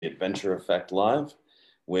Adventure Effect Live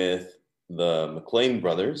with the McLean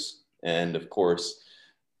brothers and, of course,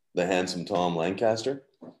 the handsome Tom Lancaster.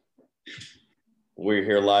 We're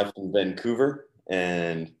here live from Vancouver,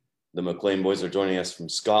 and the McLean boys are joining us from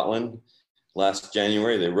Scotland. Last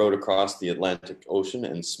January, they rowed across the Atlantic Ocean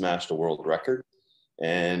and smashed a world record.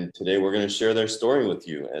 And today we're going to share their story with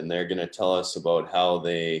you, and they're going to tell us about how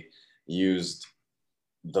they used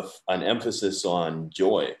an emphasis on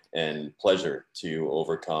joy and pleasure to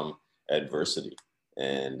overcome adversity.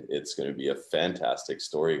 And it's going to be a fantastic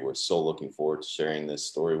story. We're so looking forward to sharing this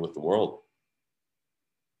story with the world.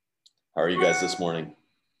 How are you guys this morning?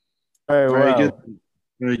 Very well. Very good.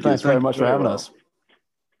 Very good. Thanks very much for having us.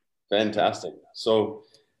 Fantastic. So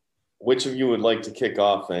which of you would like to kick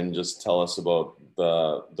off and just tell us about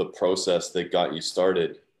the process that got you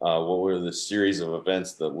started? What were the series of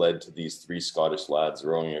events that led to these three Scottish lads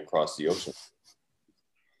rowing across the ocean?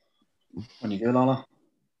 When you go, Lala?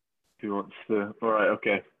 Who wants to? All right,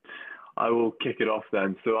 okay. I will kick it off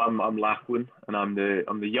then. So I'm Lachlan, and I'm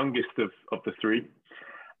the youngest of the three.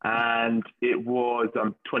 And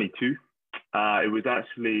I'm 22. It was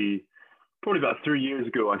actually probably about 3 years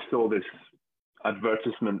ago I saw this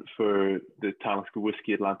advertisement for the Talisker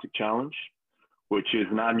Whiskey Atlantic Challenge, which is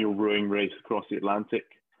an annual rowing race across the Atlantic.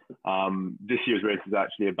 This year's race is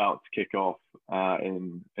actually about to kick off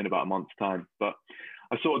in about a month's time. But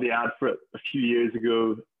I saw the ad for it a few years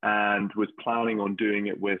ago and was planning on doing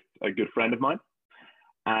it with a good friend of mine.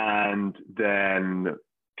 And then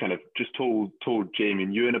kind of just told Jamie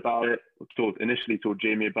and Ewan about it. Initially told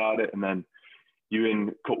Jamie about it, and then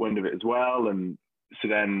Ewan caught wind of it as well. And so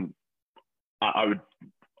then I would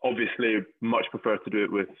obviously much prefer to do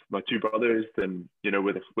it with my two brothers than,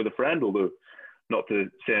 with a friend, although not to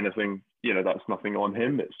say anything, that's nothing on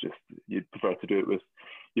him. It's just you'd prefer to do it with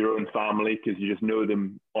your own family because you just know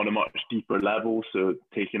them on a much deeper level. So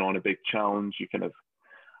taking on a big challenge, you kind of,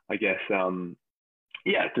 I guess, to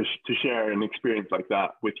share an experience like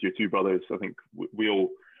that with your two brothers, I think we all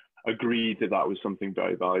agreed that was something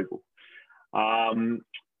very valuable. And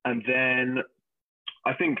then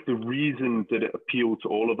I think the reason that it appealed to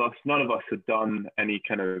all of us, none of us had done any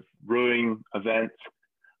kind of rowing event.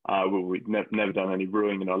 We'd never done any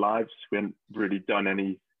rowing in our lives. We hadn't really done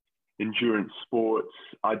any endurance sports.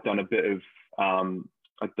 I'd done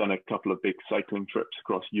a couple of big cycling trips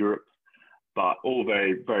across Europe, but all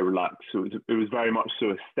very, very relaxed. So it was very much so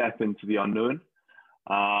a step into the unknown.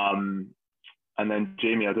 And then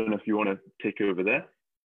Jamie, I don't know if you want to take over there.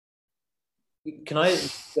 Can I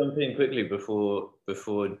jump in quickly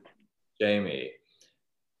before Jamie?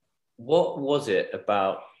 What was it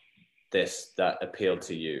about this that appealed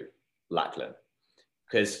to you, Lachlan?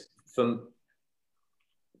 Because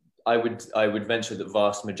I would venture the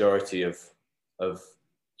vast majority of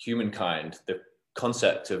humankind, the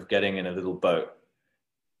concept of getting in a little boat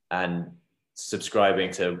and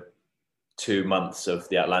subscribing to 2 months of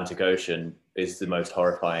the Atlantic Ocean is the most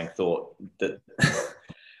horrifying thought. That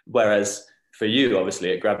whereas for you, obviously,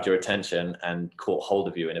 it grabbed your attention and caught hold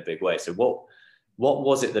of you in a big way. So what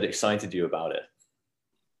was it that excited you about it?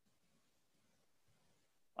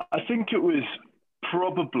 I think it was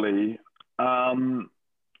probably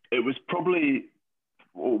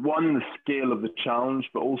one, the scale of the challenge,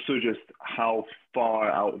 but also just how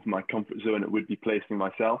far out of my comfort zone it would be placing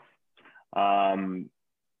myself.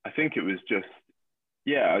 I think it was just,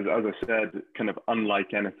 as I said, kind of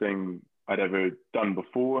unlike anything I'd ever done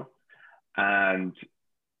before. And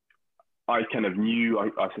I kind of knew,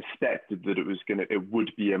 I suspected that it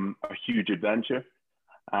would be a huge adventure.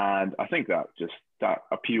 And I think that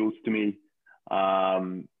appeals to me,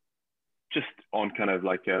 just on kind of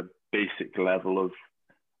like a basic level of,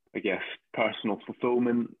 I guess, personal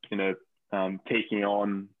fulfillment, taking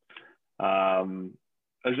on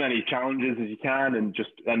as many challenges as you can, and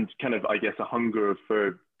kind of, I guess, a hunger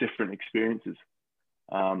for different experiences.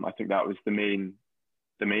 I think that was the main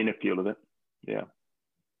appeal of it. Yeah.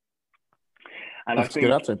 And that's a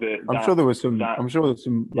good answer. I'm sure there was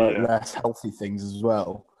some less healthy things as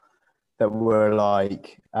well that were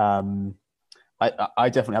like, I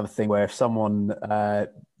definitely have a thing where if someone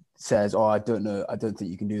says, "Oh, I don't know, I don't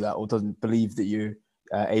think you can do that," or doesn't believe that you're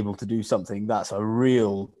able to do something, that's a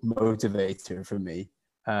real motivator for me.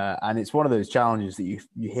 And it's one of those challenges that you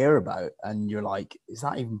hear about and you're like, is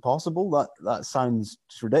that even possible? That sounds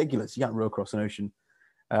just ridiculous. You can't row across an ocean.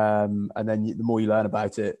 And then the more you learn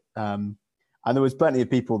about it, and there was plenty of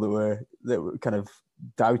people that were kind of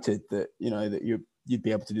doubted that, that you'd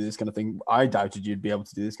be able to do this kind of thing. I doubted you'd be able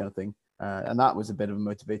to do this kind of thing. And that was a bit of a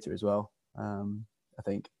motivator as well, I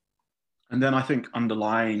think. And then I think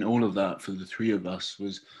underlying all of that for the three of us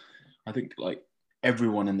was, I think, like,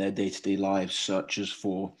 everyone in their day-to-day lives searches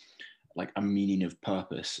for like a meaning of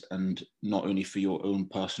purpose, and not only for your own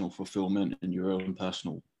personal fulfillment and your own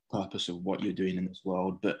personal purpose of what you're doing in this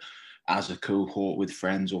world, but as a cohort with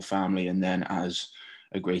friends or family, and then as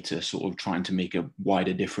a greater sort of trying to make a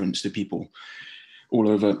wider difference to people all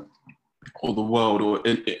over all the world, or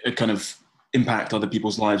it kind of impact other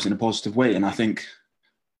people's lives in a positive way. And I think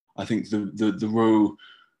the row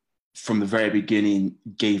from the very beginning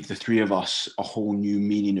gave the three of us a whole new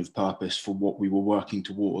meaning of purpose for what we were working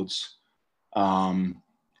towards. And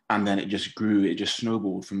then it just grew, it just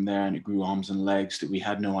snowballed from there, and it grew arms and legs that we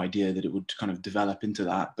had no idea that it would kind of develop into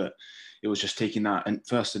that. But it was just taking that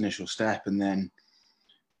first initial step, and then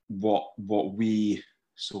what we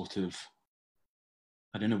sort of,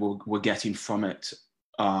 I don't know, we're getting from it.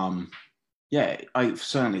 I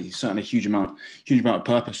certainly a huge amount of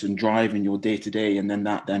purpose and drive in your day to day, and then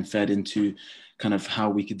that then fed into kind of how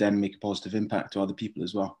we could then make a positive impact to other people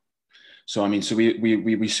as well. So I mean, so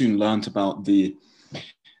we soon learned about the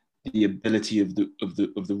ability of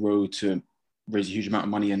the road to raise a huge amount of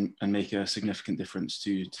money and make a significant difference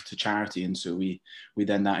to charity, and so we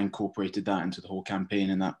then that incorporated that into the whole campaign,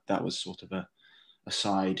 and that was sort of a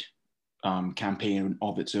side campaign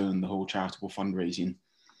of its own, the whole charitable fundraising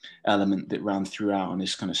element that ran throughout and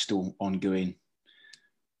is kind of still ongoing.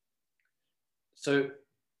 So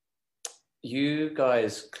you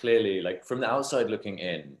guys clearly, like from the outside looking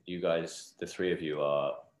in, you guys, the three of you,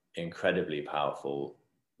 are incredibly powerful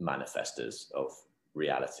manifestors of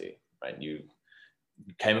reality, right? You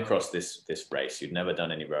came across this race. You'd never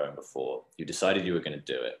done any rowing before. You decided you were going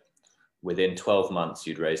to do it. Within 12 months,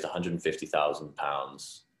 you'd raised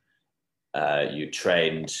 £150,000. You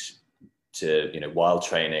trained to, while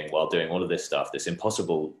training, while doing all of this stuff, this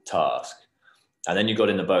impossible task. And then you got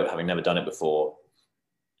in the boat, having never done it before,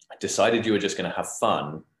 decided you were just going to have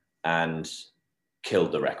fun, and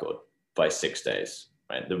killed the record by 6 days,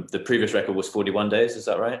 right? The previous record was 41 days. Is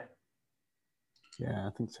that right? Yeah, I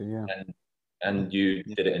think so. Yeah. And you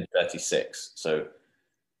did it in 36. So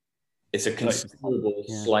it's a considerable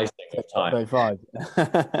slicing of time. 35.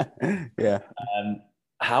 Yeah.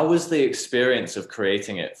 How was the experience of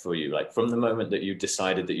creating it for you? Like from the moment that you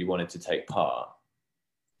decided that you wanted to take part,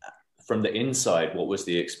 from the inside, what was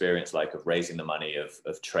the experience like of raising the money,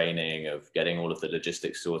 of training, of getting all of the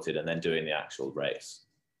logistics sorted, and then doing the actual race?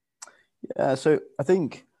 Yeah, so I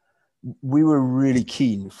think we were really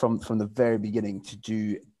keen from the very beginning to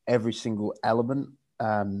do every single element,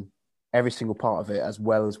 every single part of it as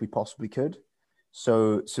well as we possibly could.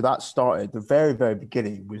 So that started, the very, very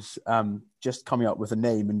beginning was just coming up with a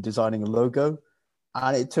name and designing a logo.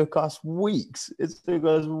 And it took us weeks. It took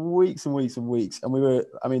us weeks and weeks and weeks.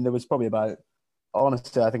 And there was probably about,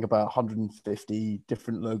 honestly, I think about 150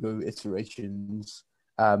 different logo iterations,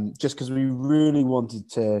 just because we really wanted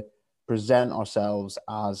to present ourselves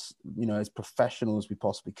as, as professional as we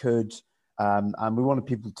possibly could. And we wanted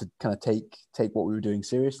people to kind of take what we were doing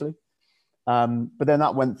seriously. But then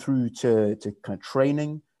that went through to kind of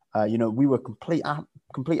training. We were complete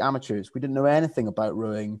amateurs. We didn't know anything about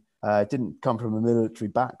rowing. Didn't come from a military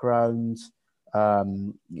background.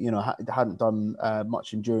 Hadn't done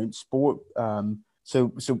much endurance sport.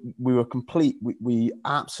 So we were complete. We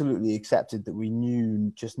absolutely accepted that we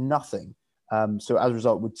knew just nothing. So as a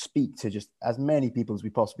result, would speak to just as many people as we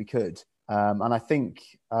possibly could. And I think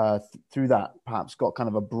through that, perhaps got kind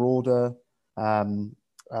of a broader,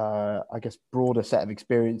 broader set of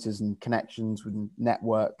experiences and connections with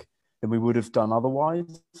network than we would have done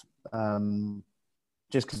otherwise.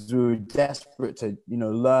 Just because we were desperate to,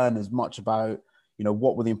 learn as much about,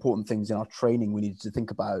 what were the important things in our training we needed to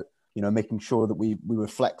think about, making sure that we were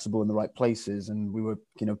flexible in the right places, and we were,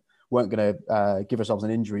 weren't going to give ourselves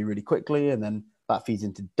an injury really quickly. And then that feeds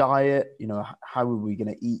into diet, how are we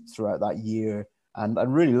going to eat throughout that year,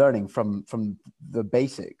 and really learning from the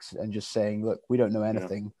basics and just saying, look, we don't know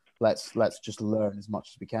anything. Yeah. Let's just learn as much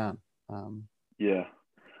as we can.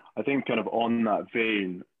 I think kind of on that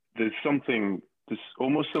vein, there's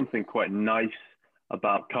almost something quite nice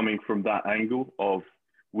about coming from that angle of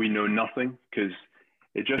we know nothing, because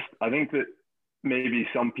I think that maybe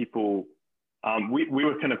some people, we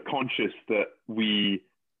were kind of conscious that we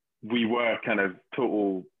were kind of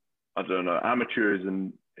total, I don't know, amateurs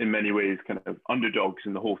and in many ways kind of underdogs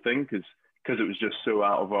in the whole thing, because it was just so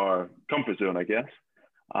out of our comfort zone, I guess.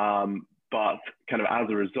 But kind of as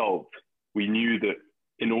a result, we knew that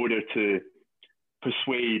in order to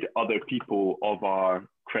persuade other people of our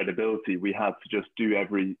credibility, we had to just do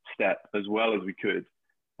every step as well as we could,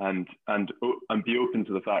 and be open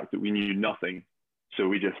to the fact that we knew nothing. So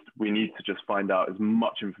we need to just find out as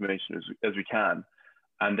much information as we can.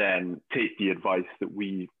 and then take the advice that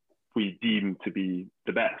we deem to be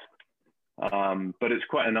the best. But it's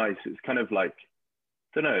quite it's kind of like,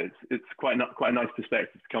 I don't know, it's quite a nice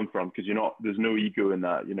perspective to come from, because there's no ego in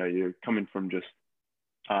that. You're coming from just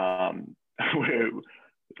a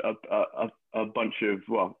bunch of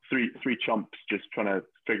three chumps just trying to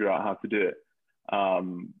figure out how to do it,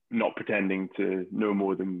 not pretending to know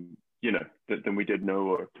more than than we did know.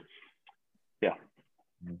 Or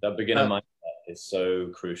that beginner mindset is so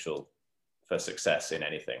crucial for success in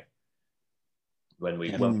anything. When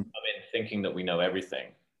we come in thinking that we know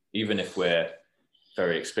everything, even if we're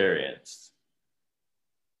very experienced,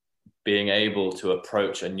 being able to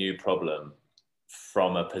approach a new problem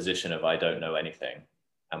from a position of I don't know anything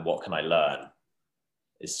and what can I learn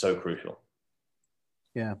is so crucial.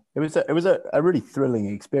 Yeah, it was a really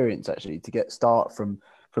thrilling experience, actually, to get start from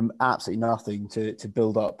absolutely nothing to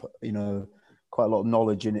build up quite a lot of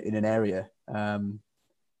knowledge in an area, and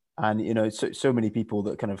so many people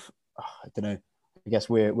that kind of, I don't know, I guess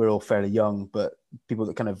we're all fairly young, but people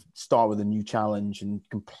that kind of start with a new challenge and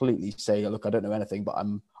completely say, look, I don't know anything, but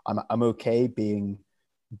I'm okay being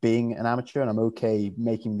an amateur, and I'm okay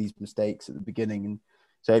making these mistakes at the beginning. And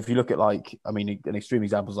so if you look at, like, I mean, an extreme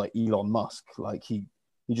example is like Elon Musk. Like he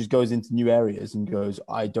just goes into new areas and goes,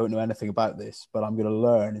 I don't know anything about this, but I'm going to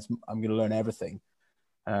learn. I'm going to learn everything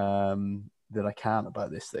that I can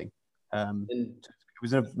about this thing. It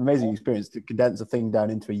was an amazing experience to condense a thing down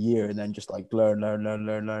into a year and then just like learn.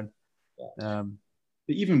 But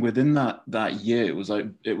even within that year,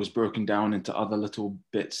 it was broken down into other little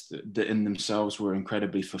bits that in themselves were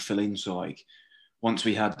incredibly fulfilling. So like once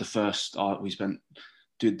we had the first art, we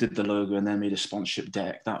did the logo and then made a sponsorship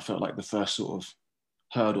deck. That felt like the first sort of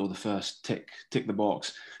hurdle, the first tick the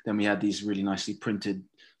box. Then we had these really nicely printed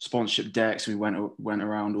sponsorship decks. We went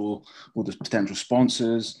around all the potential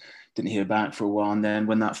sponsors, didn't hear back for a while. And then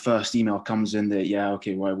when that first email comes in that, yeah,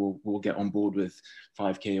 okay, right, we'll get on board with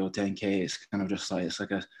 5K or 10K, it's kind of just like, it's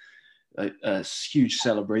like a huge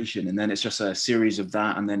celebration. And then it's just a series of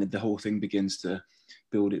that. And then the whole thing begins to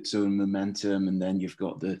build its own momentum. And then you've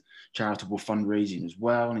got the charitable fundraising as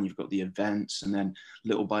well. And you've got the events. And then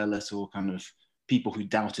little by little, kind of people who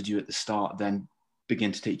doubted you at the start then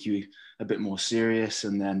begin to take you a bit more serious.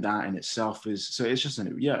 And then that in itself it's just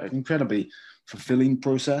an incredibly fulfilling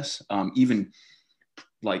process. Even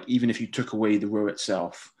if you took away the row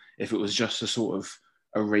itself, if it was just a sort of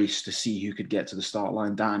a race to see who could get to the start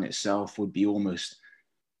line, that in itself would be almost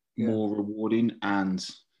more rewarding and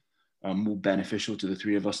more beneficial to the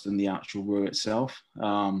three of us than the actual row itself.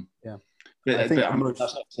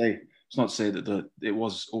 It's not to say that it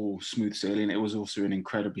was all smooth sailing. It was also an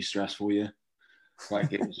incredibly stressful year.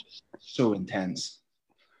 Like it was just so intense.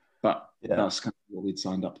 But that's kind of what we'd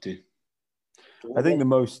signed up to. I think the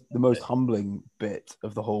most humbling bit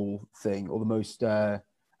of the whole thing, or the most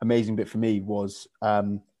amazing bit for me, was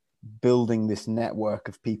building this network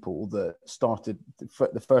of people that started.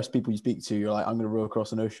 The first people you speak to, you're like, I'm going to row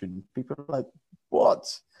across an ocean. People are like, what?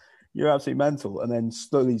 You're absolutely mental. And then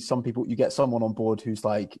slowly you get someone on board who's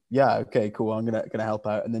like, yeah, okay, cool, I'm gonna help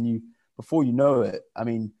out. And then before you know it, I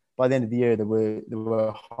mean, by the end of the year, there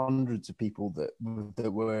were hundreds of people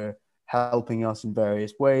that were helping us in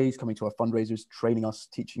various ways, coming to our fundraisers, training us,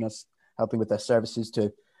 teaching us, helping with their services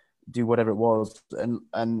to do whatever it was.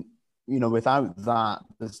 And without that,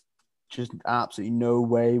 there's just absolutely no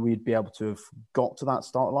way we'd be able to have got to that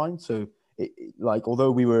start line. So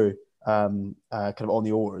although we were kind of on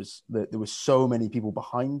the oars, that there were so many people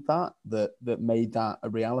behind that made that a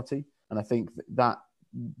reality. And I think that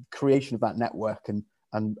creation of that network and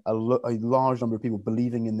a large number of people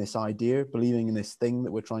believing in this idea, believing in this thing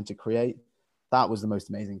that we're trying to create, that was the most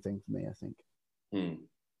amazing thing for me, I think.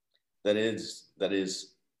 That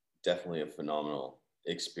is definitely a phenomenal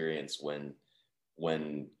experience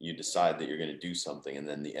when you decide that you're going to do something and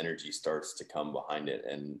then the energy starts to come behind it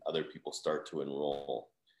and other people start to enroll.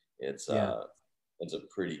 It's a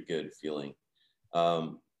pretty good feeling.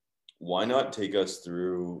 Why not take us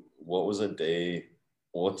through what's a day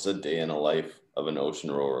in a life of an ocean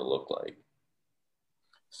rower look like?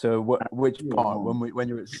 So which part, when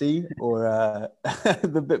you're at sea, or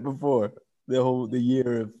the bit before, the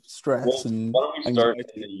year of stress? And why don't we start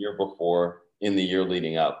in the year before, in the year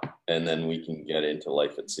leading up, and then we can get into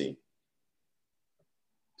life at sea.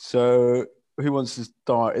 So who wants to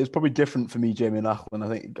start? It's probably different for me, Jamie and Lachlan. I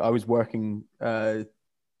think I was working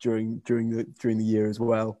during the year as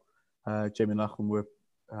well. Jamie and Lachlan were.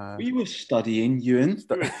 We were studying, Ewan.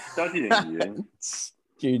 Studying, Ewan.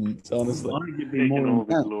 Students, honestly. Arguably more all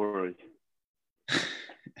the glory.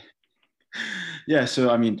 Yeah, so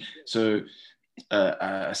I mean, so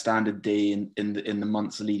a standard day in the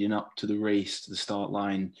months leading up to the race, to the start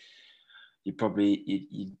line, you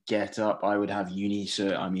get up. I would have uni,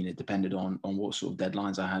 so I mean, it depended on what sort of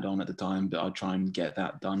deadlines I had on at the time, but I'd try and get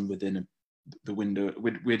that done within the window.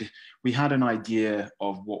 We had an idea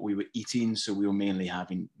of what we were eating, so we were mainly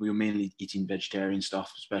eating vegetarian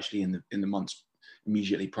stuff, especially in the months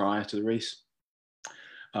immediately prior to the race.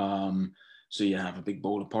 So you have a big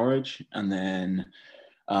bowl of porridge, and then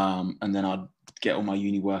I'd get all my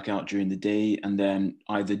uni work out during the day, and then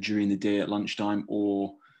either during the day at lunchtime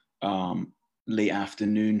or late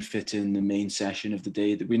afternoon fit in the main session of the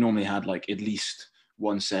day. That we normally had like at least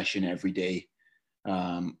one session every day.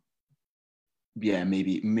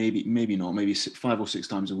 Maybe not, maybe 5 or 6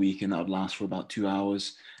 times a week, and that would last for about 2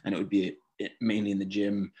 hours, and it would be mainly in the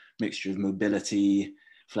gym, mixture of mobility,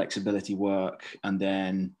 flexibility work, and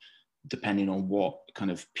then depending on what kind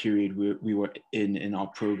of period we were in our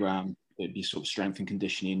program, it'd be sort of strength and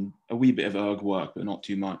conditioning, a wee bit of erg work, but not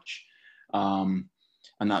too much.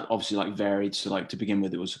 And that obviously like varied. So like to begin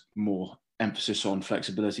with, it was more emphasis on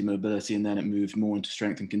flexibility, mobility, and then it moved more into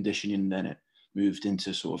strength and conditioning, and then it moved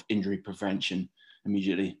into sort of injury prevention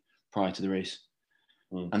immediately prior to the race.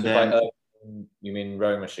 And so then, you mean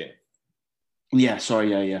rowing machine? Yeah,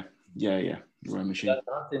 sorry, yeah. Rowing machine.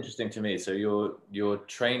 That's interesting to me. So your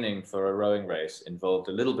training for a rowing race involved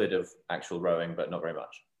a little bit of actual rowing, but not very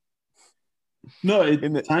much. No,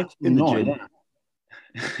 in the gym.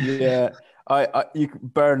 Yeah. You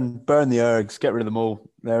burn the ergs, get rid of them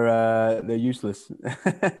all. They're useless.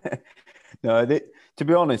 No, to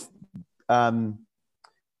be honest,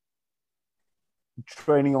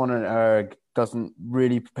 training on an erg doesn't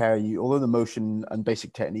really prepare you. Although the motion and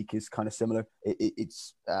basic technique is kind of similar, it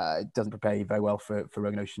doesn't prepare you very well for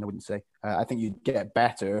rowing ocean, I wouldn't say. I think you'd get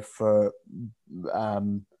better for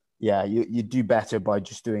you do better by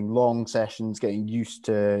just doing long sessions, getting used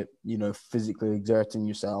to, physically exerting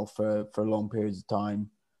yourself for long periods of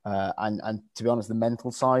time. And to be honest, the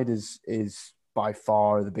mental side is by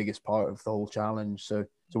far the biggest part of the whole challenge. So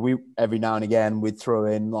we, every now and again, we'd throw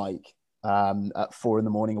in like at 4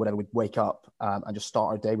 a.m. or whatever, we'd wake up and just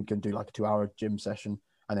start our day. We'd go and do like a 2-hour gym session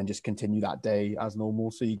and then just continue that day as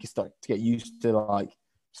normal. So you can start to get used to like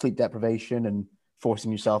sleep deprivation and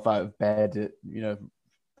forcing yourself out of bed at,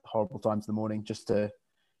 horrible times in the morning just to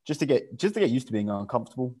get used to being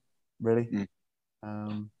uncomfortable, really.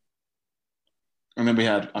 And then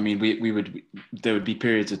there would be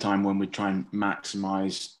periods of time when we'd try and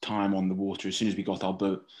maximize time on the water as soon as we got our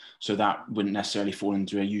boat. So that wouldn't necessarily fall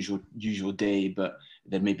into a usual day, but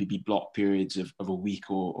there'd maybe be block periods of a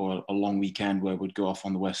week or a long weekend where we'd go off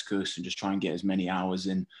on the West Coast and just try and get as many hours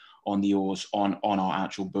in on the oars on our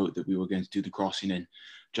actual boat that we were going to do the crossing in.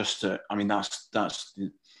 That's the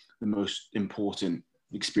most important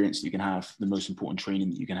experience that you can have, the most important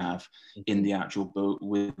training that you can have in the actual boat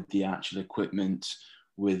with the actual equipment,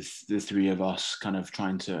 with the three of us kind of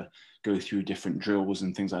trying to go through different drills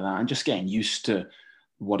and things like that, and just getting used to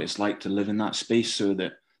what it's like to live in that space. So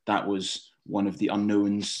that was one of the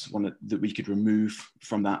unknowns, that we could remove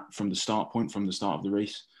from the start point, from the start of the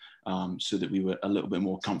race, so that we were a little bit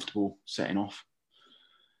more comfortable setting off.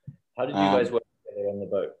 How did you guys work together on the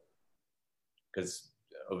boat? Because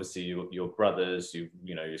obviously you're brothers, you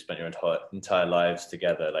spent your entire lives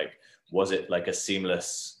together. Like, was it like a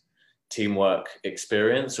seamless teamwork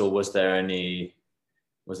experience, or was there any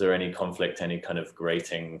conflict, any kind of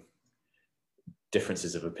grating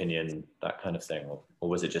differences of opinion, that kind of thing, or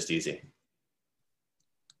was it just easy?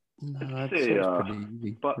 No, I'd say it's pretty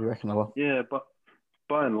easy. But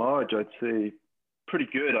by and large, I'd say pretty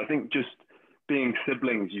good. I think just being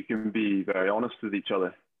siblings, you can be very honest with each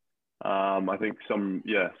other. I think some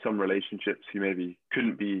relationships you maybe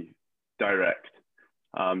couldn't be direct.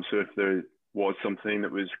 So if there was something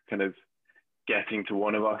that was kind of getting to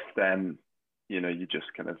one of us, then, you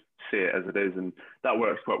just kind of say it as it is, and that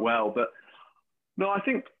works quite well. But no, I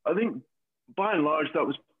think by and large, that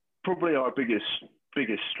was probably our biggest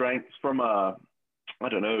strength from a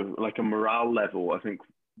morale level. I think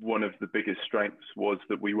one of the biggest strengths was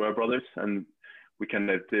that we were brothers, and we kind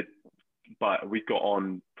of did, but we got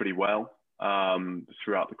on pretty well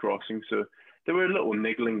throughout the crossing. So there were little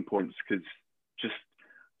niggling points, because just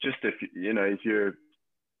if you're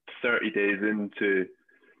 30 days into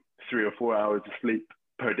 3 or 4 hours of sleep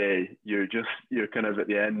per day, you're kind of at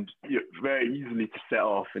the end, you're very easily to set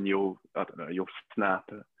off, and you'll snap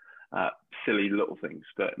at silly little things,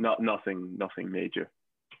 but nothing major.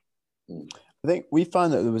 I think we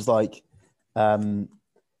found that there was like,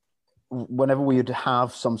 whenever we would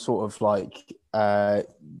have some sort of like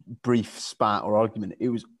brief spat or argument, it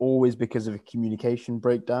was always because of a communication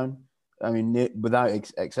breakdown. I mean, without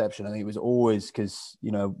exception, I think it was always because,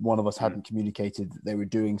 you know, one of us hadn't communicated that they were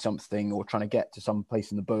doing something or trying to get to some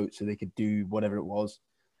place in the boat so they could do whatever it was.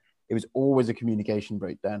 It was always a communication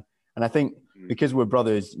breakdown. And I think because we're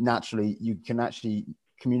brothers, naturally, you can actually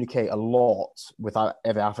communicate a lot without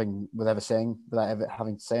ever having to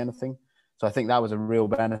say anything. So I think that was a real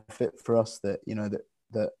benefit for us, that, you know,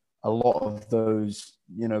 that a lot of those,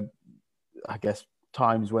 you know, I guess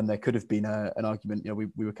times when there could have been an argument, you know,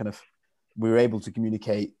 we were able to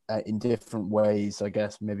communicate in different ways, I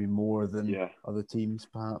guess, maybe more than other teams,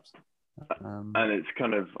 perhaps. And it's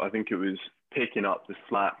kind of, I think it was picking up the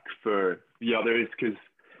slack for the others, because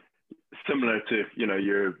similar to, you know,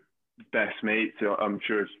 your best mates, I'm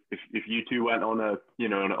sure if you two went on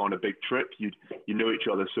a big trip, you know each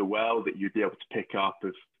other so well that you'd be able to pick up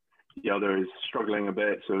if the other is struggling a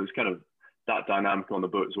bit. So it's kind of that dynamic on the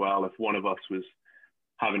boat as well. If one of us was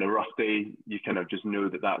having a rough day, you kind of just know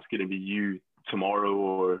that that's going to be you tomorrow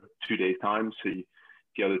or 2 days time. So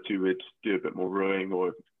the other two would do a bit more rowing,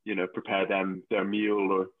 or, you know, prepare them their meal,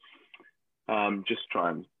 or just try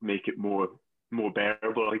and make it more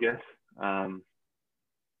bearable, I guess.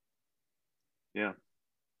 Yeah.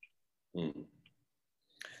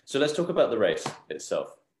 So let's talk about the race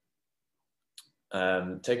itself.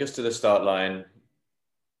 Take us to the start line.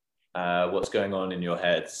 What's going on in your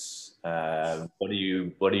heads? What are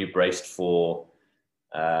you braced for?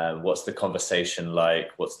 What's the conversation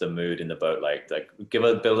like? What's the mood in the boat like?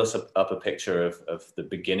 Build us up a picture of the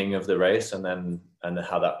beginning of the race, and then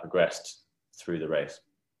how that progressed through the race.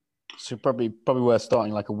 So probably worth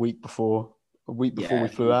starting like a week before we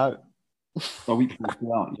flew out. A week before we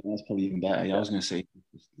flew out, yeah, that's probably even better. Yeah, I was going to say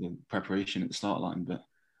the preparation at the start line, but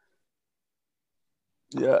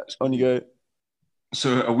yeah, on you go.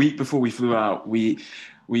 So a week before we flew out,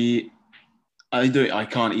 I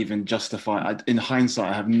can't even justify. In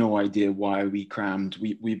hindsight, I have no idea why we crammed.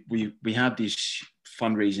 We had these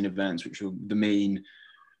fundraising events, which were the main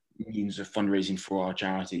means of fundraising for our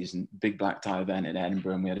charities, and big black tie event in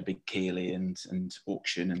Edinburgh, and we had a big ceilidh and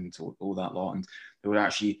auction and all that lot. And there were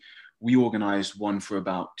actually, we organised one for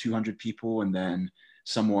about 200 people, and then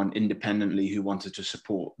someone independently who wanted to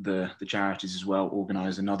support the charities as well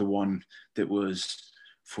organised another one that was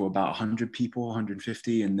for about 100 people,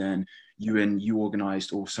 150, and then you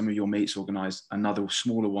organised, or some of your mates organised, another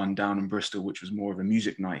smaller one down in Bristol, which was more of a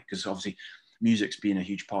music night, because obviously music's been a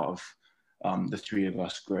huge part of the three of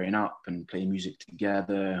us growing up and playing music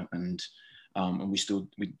together, and we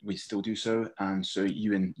still do so. And so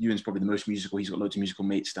Ewan's probably the most musical. He's got loads of musical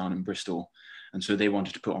mates down in Bristol, and so they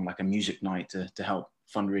wanted to put on like a music night to help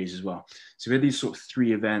fundraise as well. So we had these sort of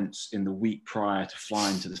three events in the week prior to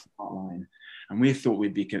flying to the start line, and we thought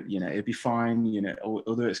we'd be, you know, it'd be fine, you know,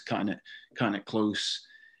 although it's cutting it close,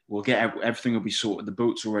 we'll get everything will be sorted. The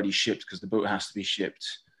boat's already shipped, because the boat has to be shipped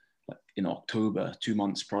in October, 2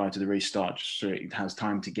 months prior to the race start, so it has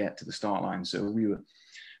time to get to the start line. So we were,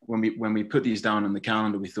 when we put these down on the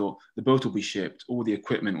calendar, we thought the boat will be shipped, all the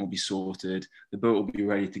equipment will be sorted, the boat will be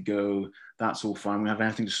ready to go. That's all fine. We have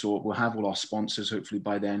anything to sort. We'll have all our sponsors hopefully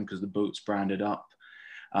by then, because the boat's branded up.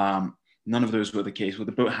 None of those were the case. Well,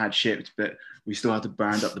 the boat had shipped, but we still had to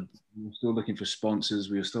brand up. We were still looking for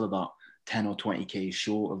sponsors. We were still about 10 or 20K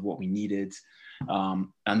short of what we needed.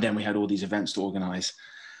 And then we had all these events to organize.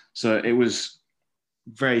 So it was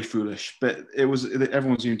very foolish, but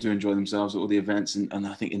everyone seemed to enjoy themselves at all the events. And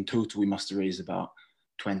I think in total, we must have raised about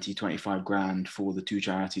 20, 25 grand for the two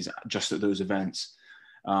charities just at those events.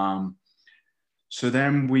 So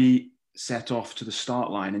then we set off to the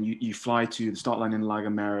start line, and you fly to the start line in La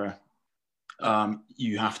Gomera.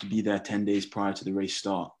 You have to be there 10 days prior to the race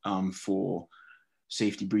start for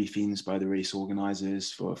safety briefings by the race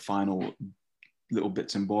organizers, for final little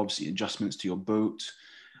bits and bobs, adjustments to your boat,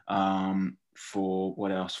 for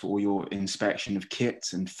what else? For all your inspection of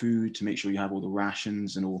kits and food, to make sure you have all the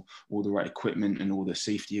rations and all the right equipment and all the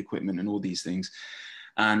safety equipment and all these things.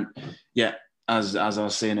 And yeah, as I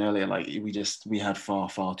was saying earlier, like we had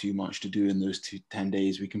far too much to do in those 10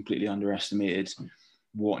 days. We completely underestimated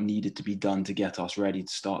what needed to be done to get us ready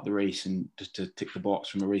to start the race and to tick the box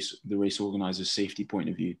from the race organizer's safety point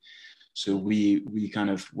of view. So we kind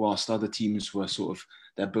of, whilst other teams were sort of,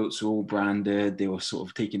 their boats were all branded, they were sort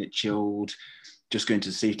of taking it chilled, just going to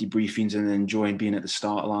the safety briefings and then enjoying being at the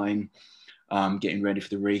start line, getting ready for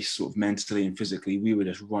the race sort of mentally and physically. We were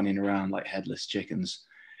just running around like headless chickens,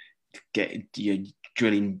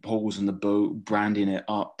 drilling holes in the boat, branding it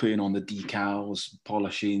up, putting on the decals,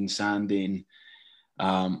 polishing, sanding.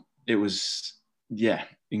 It was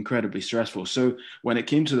incredibly stressful. So when it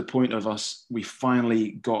came to the point of us, we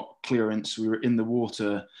finally got clearance. We were in the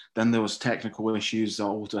water. Then there was technical issues. Our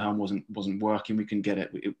auto helm wasn't working. We couldn't get it.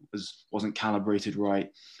 It wasn't calibrated right.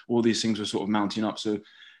 All these things were sort of mounting up. So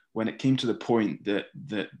when it came to the point that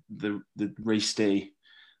the race day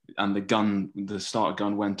and the starter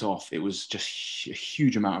gun went off, it was just a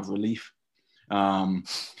huge amount of relief.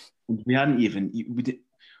 We hadn't even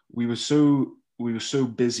we were so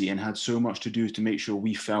busy and had so much to do to make sure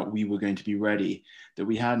we felt we were going to be ready that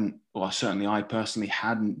we hadn't, or certainly I personally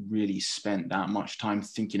hadn't really spent that much time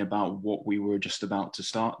thinking about what we were just about to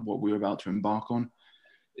start, what we were about to embark on.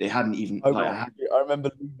 It hadn't even. I remember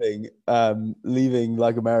leaving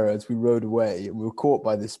La Gomera as we rode away, and we were caught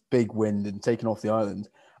by this big wind and taken off the island.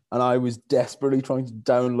 And I was desperately trying to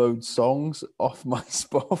download songs off my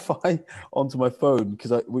Spotify onto my phone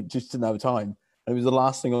because we just didn't have time. And it was the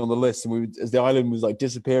last thing on the list, and as the island was like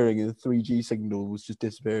disappearing, and the 3G signal was just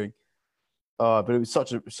disappearing. But it was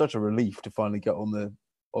such a relief to finally get on the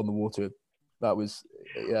water. That was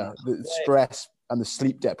the stress and the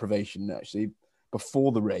sleep deprivation. Actually,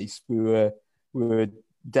 before the race, we were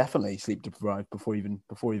definitely sleep deprived before even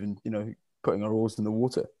putting our oars in the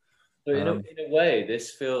water. So in a way, this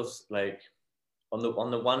feels like on the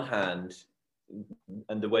one hand,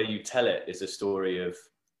 and the way you tell it is a story of,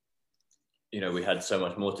 we had so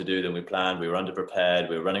much more to do than we planned. We were underprepared.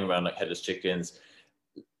 We were running around like headless chickens,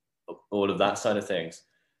 all of that side of things.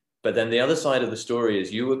 But then the other side of the story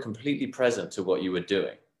is you were completely present to what you were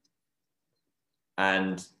doing.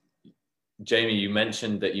 And Jamie, you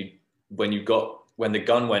mentioned that when the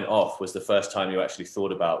gun went off was the first time you actually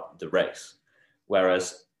thought about the race.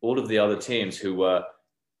 Whereas all of the other teams who were,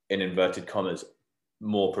 in inverted commas,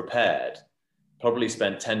 more prepared, probably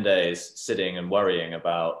spent 10 days sitting and worrying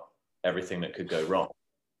about everything that could go wrong.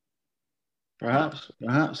 Perhaps.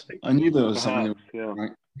 I knew there was something. Yeah.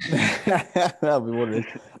 Right. That'll be what it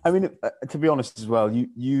is. I mean, to be honest as well,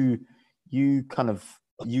 you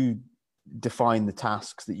define the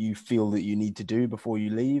tasks that you feel that you need to do before you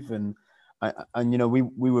leave, and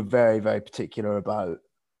we were very, very particular about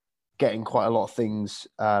getting quite a lot of things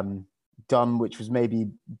done, which was maybe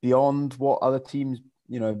beyond what other teams,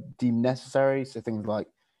 deemed necessary. So things like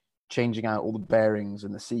changing out all the bearings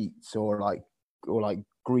and the seats, or like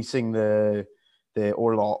greasing the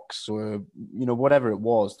oarlocks, or whatever it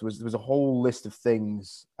was. There was a whole list of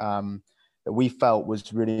things that we felt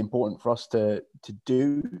was really important for us to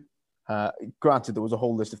do. Granted, there was a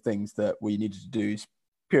whole list of things that we needed to do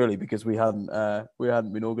purely because we hadn't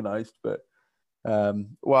been organised, but.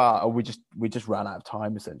 We just ran out of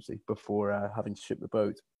time essentially before having to ship the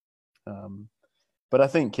boat. But I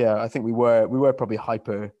think we were probably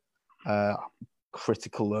hyper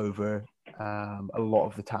critical over a lot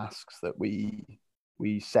of the tasks that we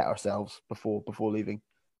set ourselves before leaving.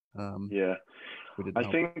 I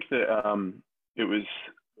think that it was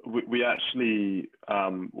we actually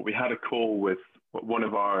we had a call with one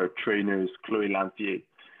of our trainers, Chloe Lantier,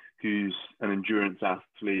 who's an endurance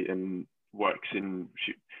athlete and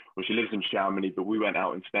she lives in Chamonix, but we went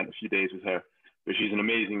out and spent a few days with her. But she's an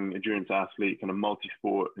amazing endurance athlete, kind of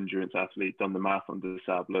multi-sport endurance athlete, done the Marathon des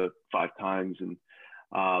Sables 5 times, and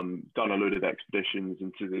done a load of expeditions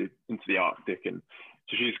into the Arctic, and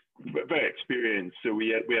so she's very experienced. So we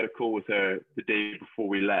had a call with her the day before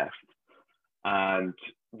we left, and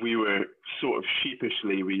we were sort of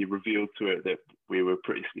sheepishly, we revealed to her that we were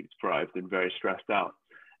pretty sleep deprived and very stressed out.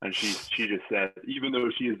 And she just said, even though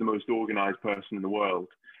she is the most organized person in the world,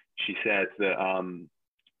 she said that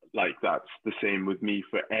that's the same with me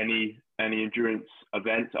for any endurance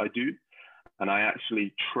event I do. And I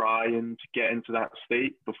actually try and get into that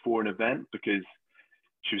state before an event, because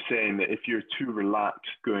she was saying that if you're too relaxed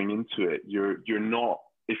going into it, you're not,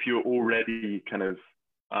 if you're already kind of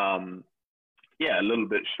a little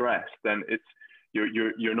bit stressed, then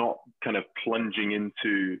you're not kind of plunging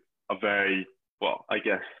into a very, well, I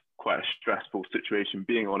guess quite a stressful situation,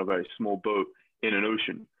 being on a very small boat in an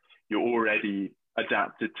ocean. You're already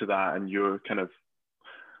adapted to that, and you're kind of,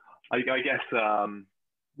 I guess,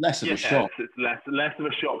 less of a shock. It's less of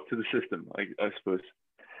a shock to the system, I suppose.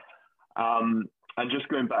 And just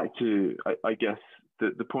going back to, I guess,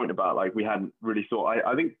 the point about like we hadn't really thought.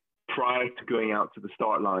 I think prior to going out to the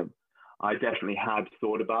start line, I definitely had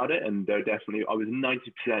thought about it, and I was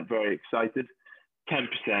 90% very excited,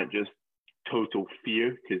 10% just total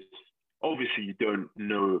fear, because obviously you don't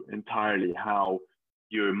know entirely how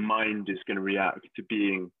your mind is going to react to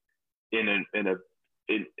being in the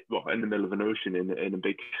middle of an ocean, in a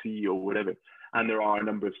big sea or whatever. And there are a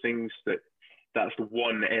number of things that's the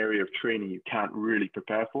one area of training you can't really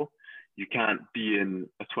prepare for. You can't be in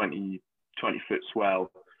a 20 foot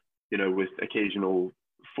swell with occasional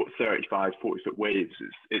 35, 40-foot waves,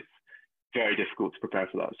 it's very difficult to prepare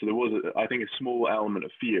for that. So there was, I think, a small element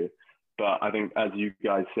of fear. But I think, as you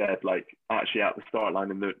guys said, like actually at the start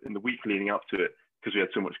line in the week leading up to it, because we had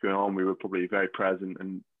so much going on, we were probably very present,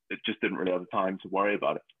 and it just didn't really have the time to worry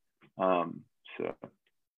about it.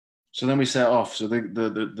 So then we set off. So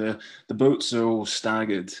the boats are all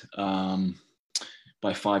staggered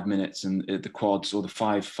by 5 minutes, and the quads, or the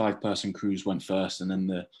five-person crews, went first, and then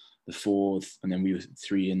the fourth, and then we were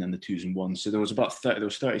 3, and then the 2s and 1s. So there was about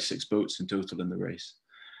 36 boats in total in the race.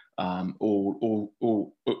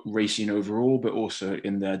 All racing overall, but also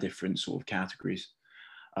in their different sort of categories.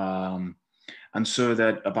 And so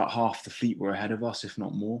that about half the fleet were ahead of us, if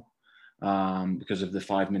not more, because of the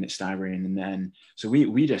 5-minute staggering. And then, so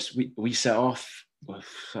we set off with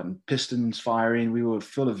some pistons firing. We were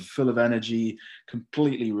full of energy,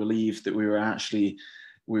 completely relieved that we were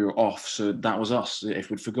off. So that was us.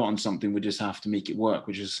 If we'd forgotten something, we just have to make it work,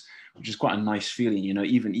 which is quite a nice feeling,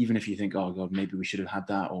 even if you think, oh God, maybe we should have had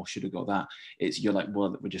that or should have got that. You're like,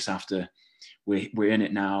 well, we just have to, we're in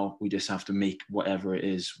it now. We just have to make whatever it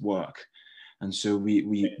is work. And so we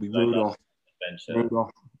rode off.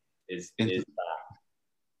 Is that.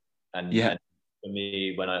 And for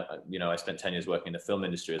me, when I spent 10 years working in the film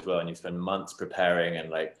industry as well, and you spend months preparing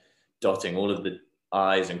and like dotting all of the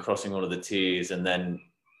I's and crossing all of the T's, and then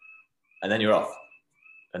you're off.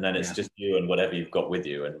 And then it's just you and whatever you've got with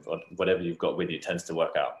you, and whatever you've got with you tends to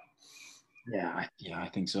work out. Yeah, I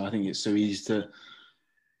think so. I think it's so easy to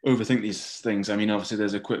overthink these things. I mean, obviously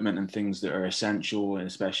there's equipment and things that are essential, and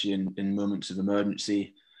especially in moments of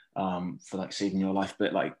emergency, for like saving your life.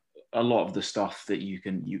 But like a lot of the stuff that you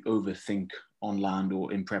overthink on land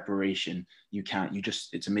or in preparation, you can't.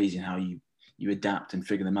 It's amazing how you adapt and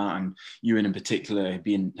figure them out. And Ewan in particular,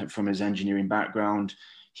 being from his engineering background,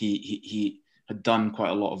 he had done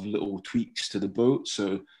quite a lot of little tweaks to the boat,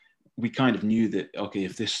 so we kind of knew that, okay,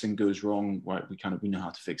 if this thing goes wrong, right, we know how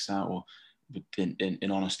to fix that. Or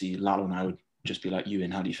in honesty, Lalo and I would just be like,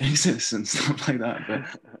 Ewan, how do you fix this, and stuff like that. But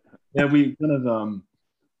yeah, we kind of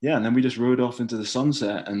and then we just rode off into the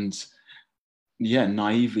sunset, and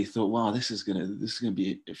naively thought, wow, this is gonna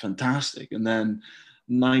be fantastic. And then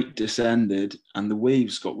night descended, and the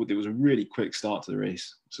waves it was a really quick start to the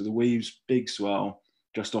race. So the waves, big swell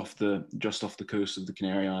just off the coast of the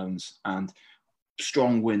Canary Islands, and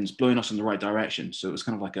strong winds blowing us in the right direction. So it was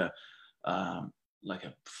kind of like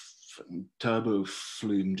a turbo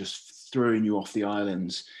flume, just throwing you off the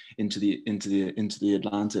islands into the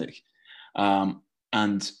Atlantic.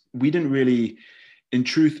 And we didn't really, in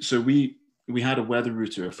truth, so we had a weather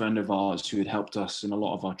router, a friend of ours who had helped us in a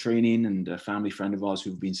lot of our training, and a family friend of ours who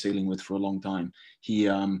we've been sailing with for a long time.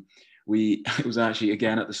 It was actually,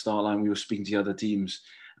 again, at the start line, we were speaking to the other teams,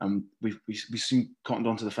 and we soon cottoned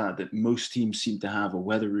on to the fact that most teams seem to have a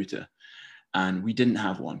weather router, and we didn't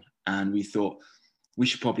have one. And we thought we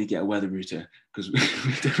should probably get a weather router, because we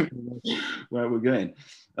don't know where we're going.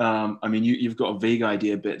 I mean, you've got a vague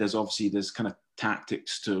idea, but there's kind of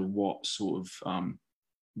tactics to what sort of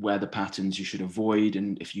weather patterns you should avoid,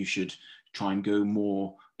 and if you should try and go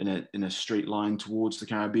more in a straight line towards the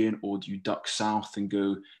Caribbean, or do you duck south and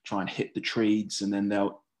go try and hit the trades, and then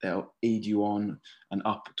they'll aid you on and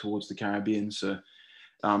up towards the Caribbean. So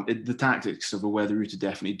the tactics of a weather router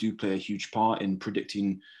definitely do play a huge part in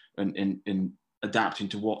predicting and in adapting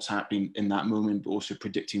to what's happening in that moment, but also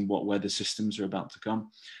predicting what weather systems are about to come.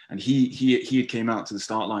 And he came out to the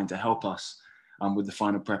start line to help us with the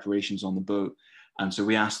final preparations on the boat. And so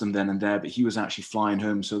we asked him then and there, but he was actually flying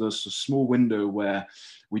home. So there's a small window where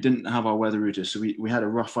we didn't have our weather router. So we had a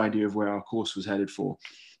rough idea of where our course was headed for.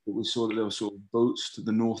 But we saw that there were sort of boats to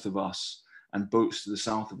the north of us and boats to the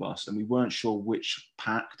south of us, and we weren't sure which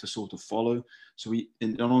pack to sort of follow. So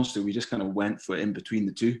in honesty, we just kind of went for in between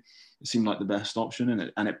the two. It seemed like the best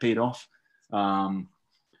option, and it paid off.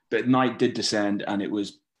 But night did descend, and it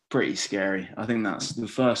was pretty scary. I think that's the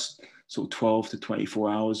first sort of 12 to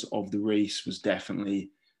 24 hours of the race was definitely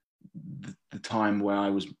the time where I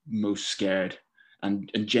was most scared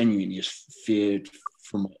and genuinely just feared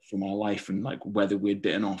for my life, and like whether we'd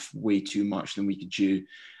bitten off way too much than we could chew.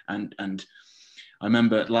 And I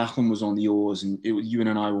remember Lachlan was on the oars, and Ewan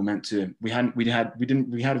and I were meant to. We had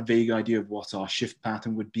a vague idea of what our shift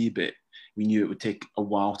pattern would be, but we knew it would take a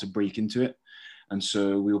while to break into it. And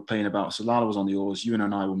so we were playing about. So Lala was on the oars. Ewan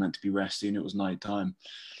and I were meant to be resting. It was night time.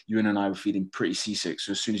 Ewan and I were feeling pretty seasick.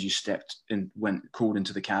 So as soon as you stepped in, crawled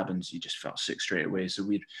into the cabins, you just felt sick straight away. So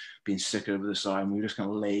we'd been sick over the side, and we were just kind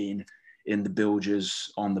of laying in the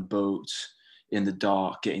bilges on the boat in the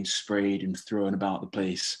dark, getting sprayed and thrown about the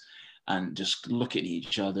place. and just looking at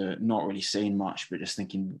each other, not really saying much, but just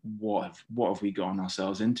thinking, what have we gotten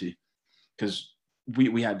ourselves into? Because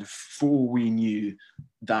we had, before we knew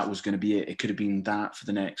that was going to be it, it could have been that for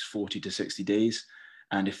the next 40 to 60 days.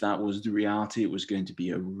 And if that was the reality, it was going to be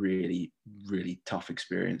a really, really tough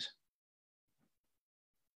experience.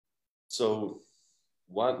 So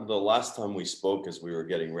the last time we spoke as we were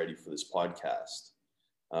getting ready for this podcast,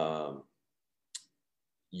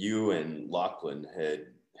 you and Lachlan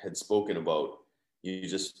had spoken about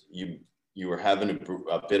you were having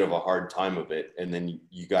a bit of a hard time of it, and then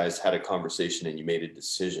you guys had a conversation and you made a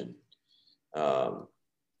decision to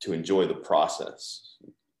enjoy the process.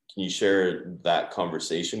 Can you share that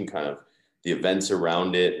conversation, kind of the events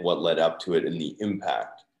around it, what led up to it, and the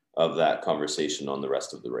impact of that conversation on the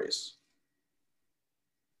rest of the race?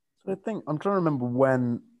 So I think I'm trying to remember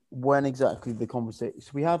when exactly the conversation.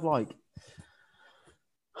 So we had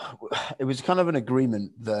it was kind of an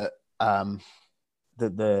agreement that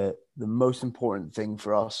that the most important thing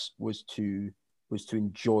for us was to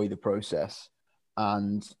enjoy the process,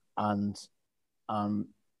 and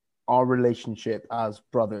our relationship as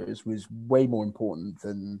brothers was way more important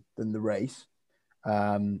than the race.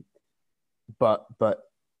 But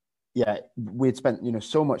yeah, we had spent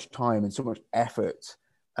so much time and so much effort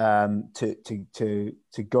to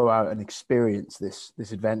go out and experience this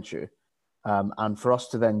adventure, and for us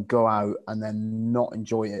to then go out and then not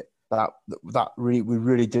enjoy it, that really, we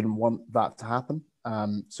really didn't want that to happen.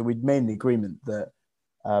 So we'd made an agreement that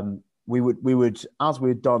we would, as we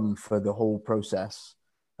had done for the whole process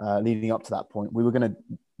leading up to that point, we were going to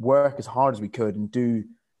work as hard as we could and do,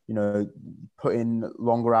 put in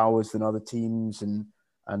longer hours than other teams and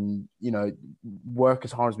work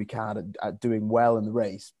as hard as we can at doing well in the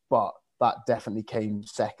race. But that definitely came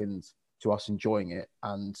second to us enjoying it,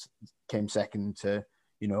 and came second to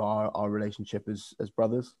our relationship as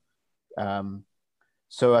brothers.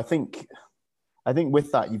 So I think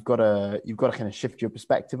with that, you've got to kind of shift your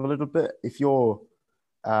perspective a little bit. If you're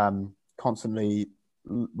constantly,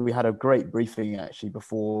 we had a great briefing actually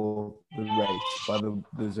before the race.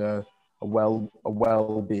 There's a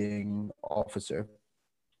well-being officer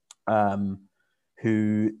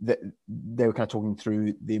who they were kind of talking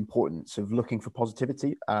through the importance of looking for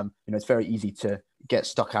positivity. It's very easy to get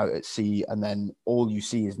stuck out at sea, and then all you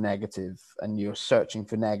see is negative, and you're searching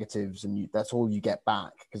for negatives, and that's all you get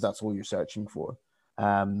back because that's all you're searching for.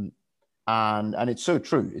 And it's so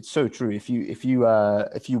true. It's so true. If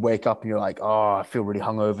you wake up and you're like, oh, I feel really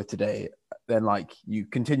hungover today, then you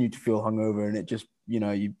continue to feel hungover, and it just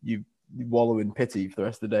you wallow in pity for the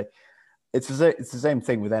rest of the day. It's the same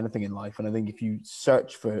thing with anything in life, and I think if you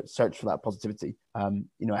search for that positivity,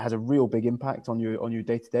 it has a real big impact on your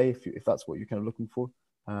day to day if that's what you're kind of looking for.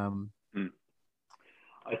 I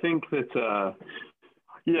think that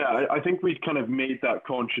I think we kind of made that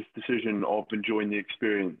conscious decision of enjoying the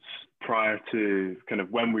experience prior to kind of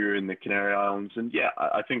when we were in the Canary Islands, and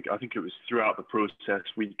I think it was throughout the process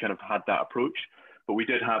we kind of had that approach, but we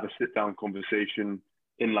did have a sit down conversation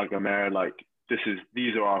in La Gomera,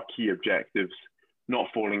 these are our key objectives: not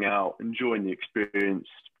falling out, enjoying the experience,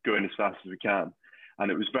 going as fast as we can. And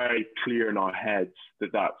it was very clear in our heads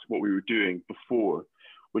that that's what we were doing before,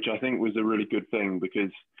 which I think was a really good thing,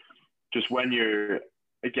 because just when you're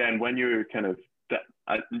kind of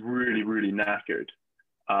really, really knackered,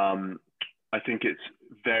 I think if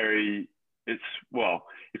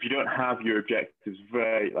you don't have your objectives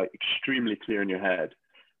very extremely clear in your head,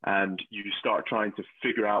 and you start trying to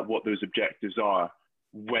figure out what those objectives are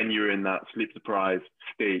when you're in that sleep deprived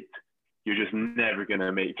state, you're just never going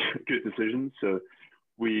to make good decisions. So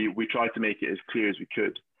we tried to make it as clear as we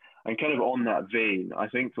could. And kind of on that vein, I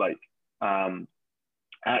think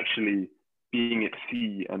actually being at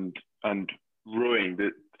sea and rowing,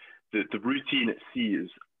 the routine at sea is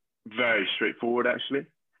very straightforward actually.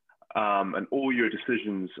 And all your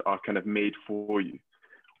decisions are kind of made for you.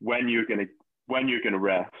 When you're going to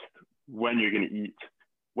rest, when you're going to eat,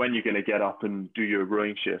 when you're going to get up and do your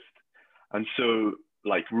rowing shift. And so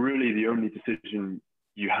really the only decision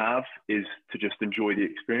you have is to just enjoy the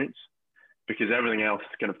experience, because everything else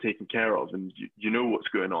is kind of taken care of, and you know what's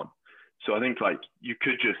going on. So I think you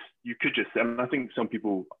could just, and I think some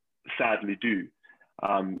people sadly do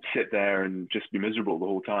sit there and just be miserable the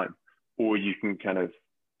whole time, or you can kind of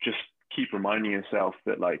just keep reminding yourself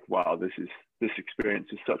that wow, this experience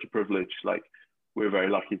is such a privilege. We're very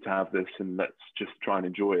lucky to have this, and let's just try and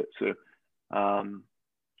enjoy it. So,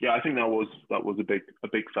 I think that was a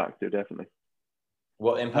big factor, definitely.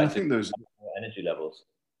 What impact? I think those energy levels.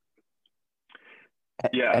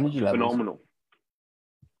 Yeah, energy levels. Phenomenal.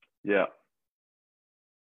 Yeah.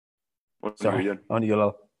 Sorry, on your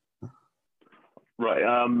low. Right.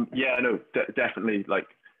 Yeah, no, definitely, like,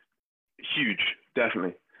 huge,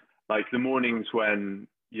 definitely. Like the mornings when,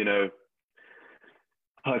 you know,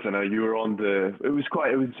 I don't know, you were on it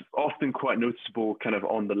was often quite noticeable kind of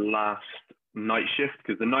on the last night shift,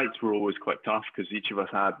 because the nights were always quite tough because each of us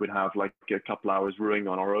would have like a couple hours rowing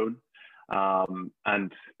on our own.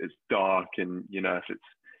 And it's dark, and, you know,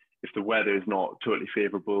 if the weather is not totally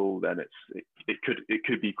favorable, then it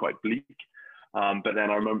could be quite bleak. But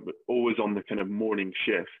then I remember always on the kind of morning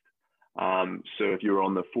shift. So if you were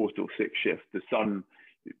on the 4 till 6 shift, the sun,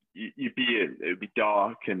 it would be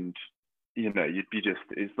dark, and, you know,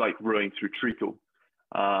 it's like rowing through treacle.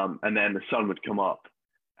 And then the sun would come up,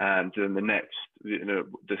 and then the next, you know,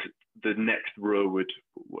 the next row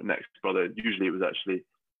next brother, usually it was actually,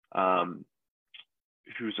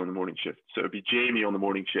 who was on the morning shift? So it'd be Jamie on the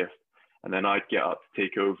morning shift, and then I'd get up to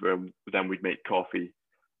take over, and then we'd make coffee.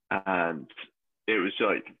 And it was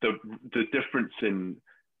like the difference in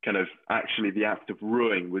kind of actually the act of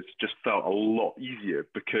rowing just felt a lot easier,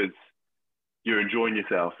 because you're enjoying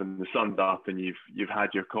yourself and the sun's up and you've had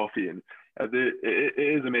your coffee, and it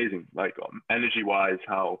is amazing, like, energy wise,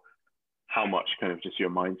 how much kind of just your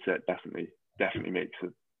mindset definitely makes a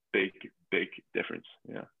big difference.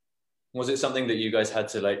 Yeah. Was it something that you guys had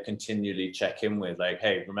to like continually check in with, like,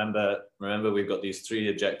 hey, remember we've got these 3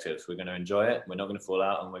 objectives, we're going to enjoy it, we're not going to fall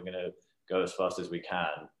out, and we're going to go as fast as we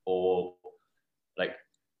can? Or like,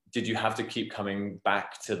 did you have to keep coming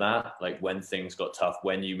back to that, like when things got tough,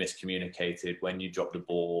 when you miscommunicated, when you dropped the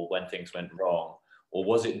ball, when things went wrong? Or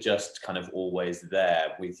was it just kind of always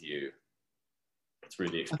there with you through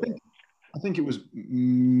the experience? I think it was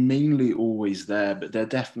mainly always there, but there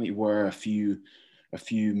definitely were a few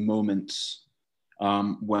moments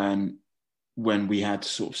when we had to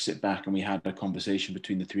sort of sit back and we had a conversation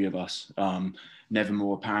between the 3 of us. Never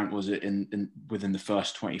more apparent was it within the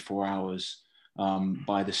first 24 hours.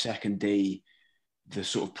 By the second day, the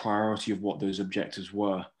sort of priority of what those objectives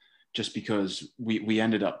were, just because we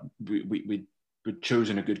ended up, we'd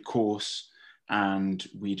chosen a good course, and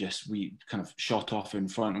we kind of shot off in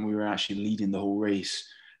front, and we were actually leading the whole race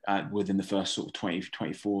within the first sort of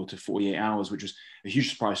 24 to 48 hours, which was a huge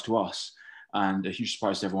surprise to us and a huge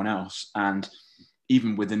surprise to everyone else. And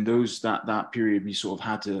even within that period, we sort of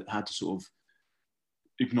had to sort of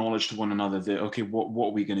acknowledge to one another that, okay, what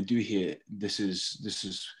are we going to do here? This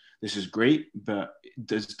is great, but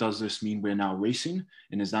does this mean we're now racing,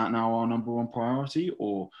 and is that now our number 1 priority,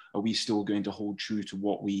 or are we still going to hold true to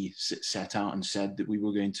what we set out and said that we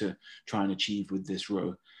were going to try and achieve with this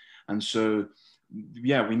row? And so,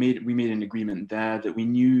 yeah, we made an agreement there that we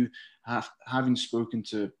knew, having spoken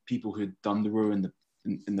to people who had done the row in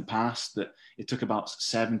the past, that it took about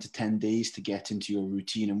 7 to 10 days to get into your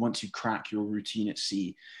routine. And once you crack your routine at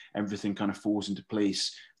sea, everything kind of falls into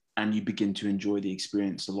place, and you begin to enjoy the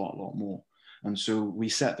experience a lot more. And so we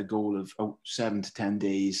set the goal of 7 to 10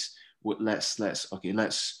 days. Let's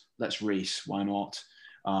race. Why not?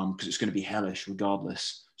 Because it's going to be hellish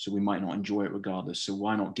regardless. So we might not enjoy it regardless. So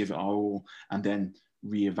why not give it our all, and then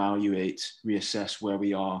reassess where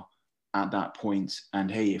we are at that point.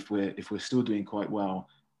 And hey, if we're still doing quite well,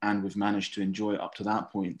 and we've managed to enjoy it up to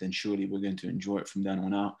that point, then surely we're going to enjoy it from then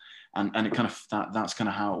on out. And it kind of that's kind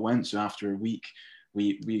of how it went. So after a week,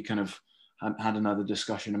 we kind of had another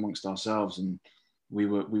discussion amongst ourselves, and we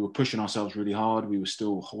were pushing ourselves really hard. We were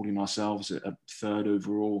still holding ourselves at 3rd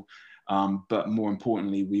overall, but more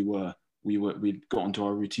importantly, we'd got into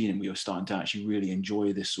our routine, and we were starting to actually really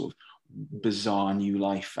enjoy this sort of bizarre new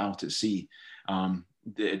life out at sea.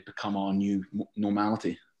 It had become our new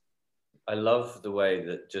normality. I love the way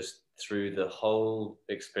that just through the whole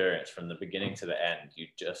experience, from the beginning to the end, you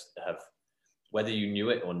just have, whether you knew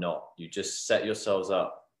it or not, you just set yourselves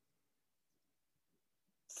up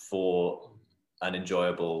for an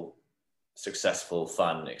enjoyable, successful,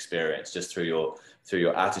 fun experience, just through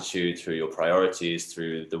your attitude, through your priorities,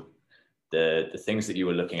 through the things that you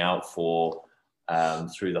were looking out for,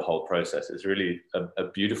 through the whole process. It's really a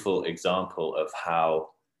beautiful example of how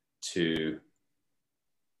to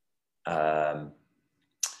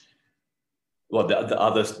well, the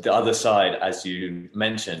other side, as you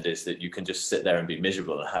mentioned, is that you can just sit there and be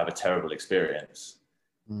miserable and have a terrible experience.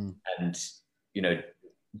 And, you know,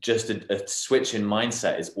 just a switch in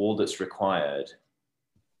mindset is all that's required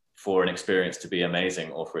for an experience to be amazing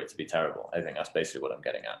or for it to be terrible. I think that's basically what I'm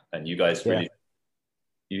getting at. And you guys really,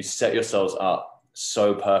 you set yourselves up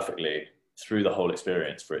so perfectly through the whole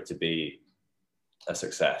experience for it to be a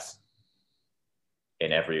success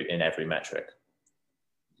in every metric.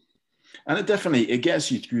 And it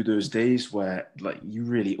gets you through those days where, like, you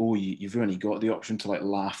really, you've only got the option to like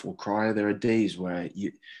laugh or cry. There are days where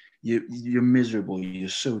you're miserable. You're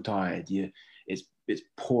so tired. It's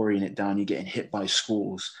pouring it down. You're getting hit by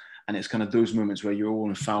squalls, and it's kind of those moments where you're all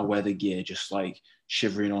in foul weather gear, just like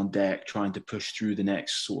shivering on deck, trying to push through the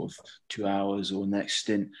next sort of 2 hours or next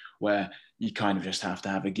stint, where you kind of just have to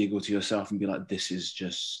have a giggle to yourself and be like, this is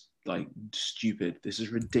just like stupid. This is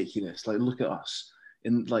ridiculous. Like, look at us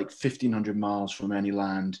in like 1,500 miles from any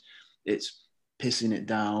land. It's pissing it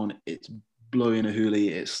down. It's blowing a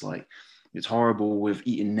hoolie. It's like, it's horrible. We've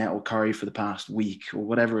eaten nettle curry for the past week or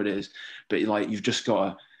whatever it is. But like, you've just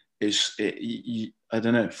got to, I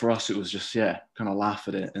don't know. For us, it was just, kind of laugh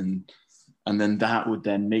at it. And then that would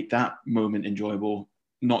then make that moment enjoyable,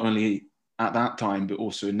 not only at that time, but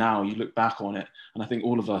also now you look back on it. And I think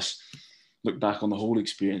all of us look back on the whole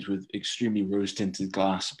experience with extremely rose tinted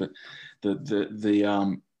glass, but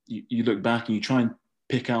you look back and you try and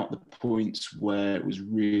pick out the points where it was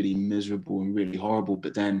really miserable and really horrible,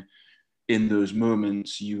 but then in those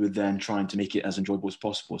moments you were then trying to make it as enjoyable as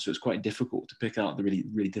possible. So it's quite difficult to pick out the really,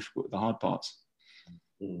 really difficult, the hard parts.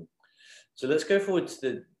 So let's go forward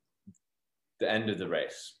to the end of the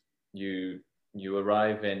race. You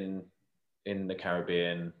arrive in the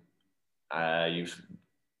Caribbean. You've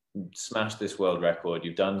smashed this world record.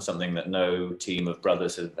 You've done something that no team of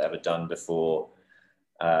brothers have ever done before.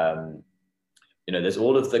 There's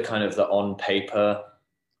all of the kind of the on paper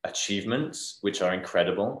achievements, which are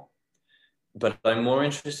incredible. But I'm more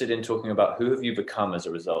interested in talking about who have you become as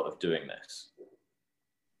a result of doing this?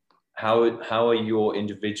 How are your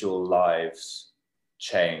individual lives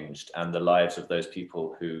changed, and the lives of those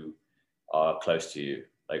people who are close to you?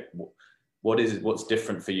 Like, what's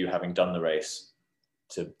different for you having done the race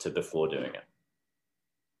to before doing it?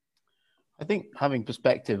 I think having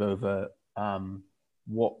perspective over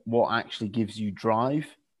what actually gives you drive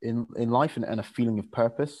in life and a feeling of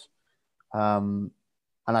purpose.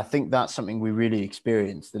 And I think that's something we really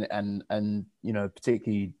experienced, and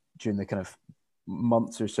particularly during the kind of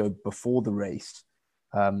months or so before the race,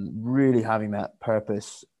 really having that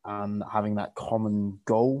purpose and having that common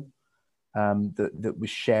goal that was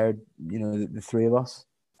shared, the three of us,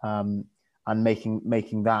 and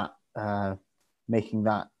making that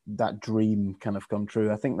dream kind of come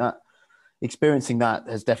true. I think that experiencing that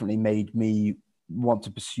has definitely made me want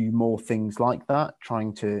to pursue more things like that,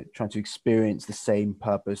 trying to experience the same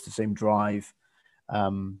purpose, the same drive.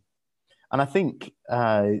 And I think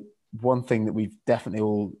one thing that we've definitely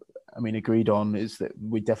all, agreed on is that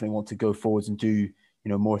we definitely want to go forwards and do,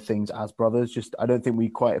 more things as brothers. Just, I don't think we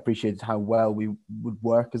quite appreciated how well we would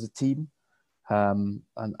work as a team. And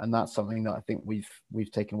that's something that I think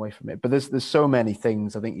we've taken away from it. But there's so many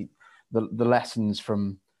things. I think the lessons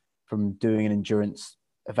from doing an endurance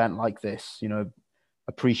event like this,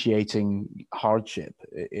 appreciating hardship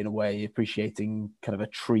in a way, appreciating kind of a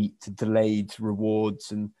treat, delayed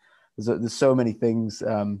rewards, and there's so many things,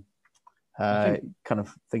 kind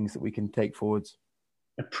of things that we can take forwards.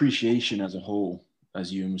 Appreciation as a whole,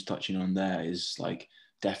 as Ewan was touching on there, is like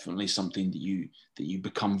definitely something that you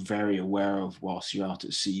become very aware of whilst you're out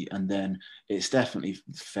at sea, and then it's definitely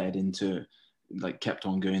fed into, like, kept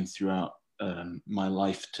on going throughout my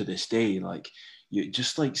life to this day. Like, you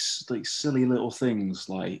just like silly little things,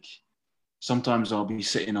 like sometimes I'll be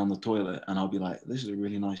sitting on the toilet and I'll be like, this is a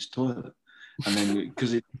really nice toilet, and then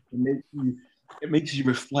because it makes you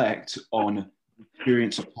reflect on the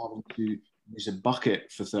experience of having to use a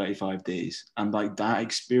bucket for 35 days, and like that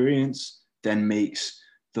experience then makes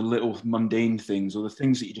the little mundane things, or the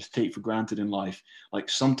things that you just take for granted in life. Like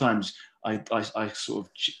sometimes I sort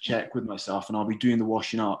of check with myself, and I'll be doing the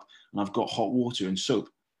washing up and I've got hot water and soap,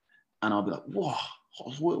 and I'll be like, whoa,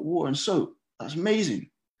 hot water and soap, that's amazing.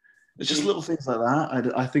 It's just little things like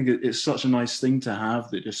that. I think it's such a nice thing to have,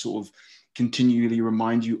 that just sort of continually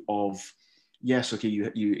remind you of, yes, okay,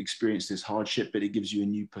 you experience this hardship, but it gives you a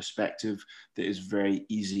new perspective that is very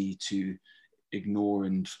easy to ignore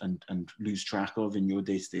and lose track of in your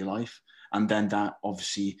day-to-day life. And then that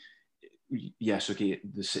obviously, yes, okay,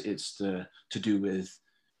 it's to do with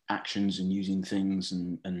actions and using things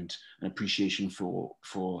and an appreciation for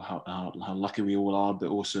how lucky we all are, but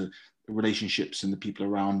also relationships and the people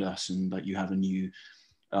around us, and that you have a new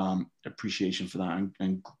appreciation for that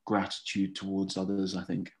and gratitude towards others, I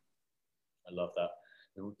think. I love that.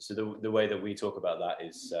 So the way that we talk about that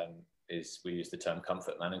is we use the term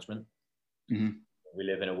comfort management. Mm-hmm. We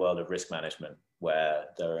live in a world of risk management where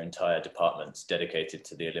there are entire departments dedicated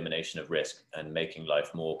to the elimination of risk and making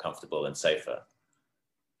life more comfortable and safer.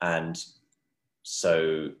 And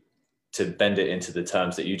so to bend it into the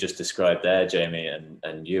terms that you just described there, Jamie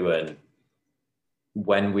and Ewan,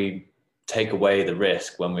 when we take away the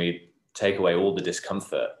risk, when we take away all the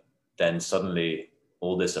discomfort, then suddenly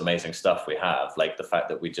all this amazing stuff we have, like the fact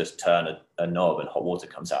that we just turn a knob and hot water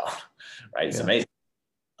comes out, right? It's amazing,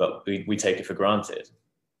 but we take it for granted.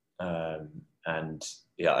 And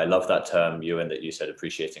yeah, I love that term, Ewan, that you said,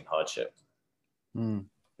 appreciating hardship.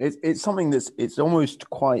 It's something it's almost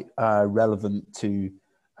quite relevant to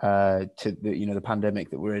the, the pandemic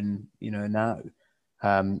that we're in, now.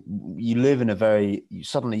 You live in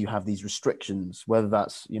suddenly you have these restrictions, whether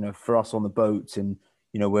that's, for us on the boat, and,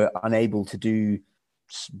 we're unable to do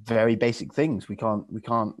very basic things. We can't,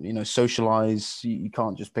 socialize. You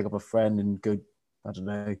can't just pick up a friend and go, I don't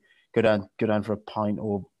know, go down for a pint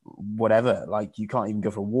or whatever. Like, you can't even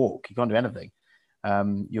go for a walk. You can't do anything.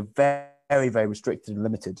 You're very, very, very restricted and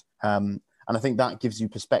limited. And I think that gives you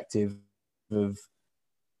perspective of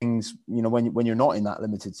things, when you're not in that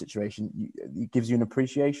limited situation. It gives you an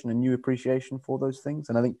appreciation, a new appreciation for those things.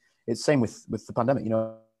 And I think it's same with the pandemic,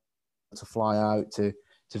 to fly out to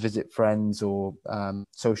visit friends or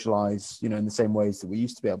socialize, in the same ways that we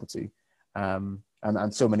used to be able to,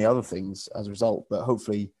 and so many other things as a result. But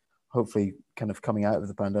hopefully kind of coming out of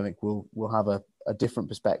the pandemic, we'll have a different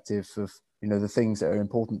perspective of, the things that are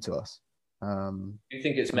important to us. Do you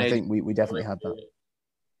think it's made? I think we definitely had that.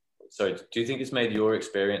 Sorry, do you think it's made your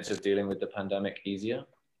experience of dealing with the pandemic easier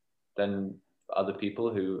than other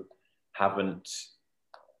people who haven't,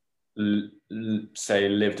 say,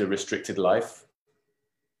 lived a restricted life?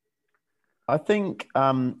 I think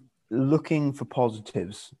looking for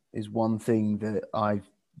positives is one thing that I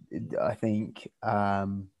think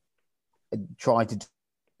try to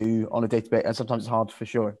do on a day-to-day basis, and sometimes it's hard for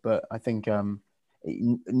sure. But I think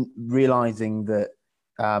realizing that,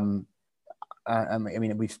 I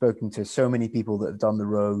mean, we've spoken to so many people that have done the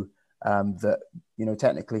row that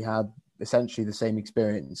technically had essentially the same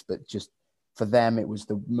experience, but just for them it was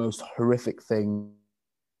the most horrific thing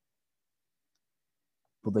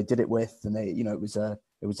they did it with, and it was a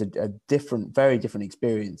different, very different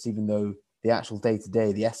experience, even though the actual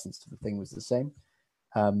day-to-day, the essence of the thing was the same.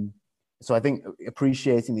 So I think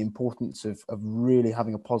appreciating the importance of really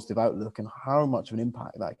having a positive outlook and how much of an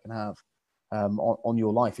impact that can have on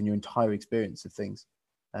your life and your entire experience of things.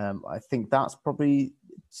 I think that's probably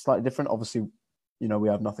slightly different. Obviously, we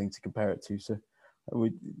have nothing to compare it to. So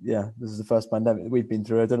this is the first pandemic that we've been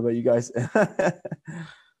through. I don't know about you guys.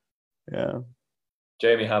 Yeah.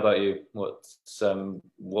 Jamie, how about you?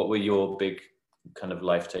 What were your big kind of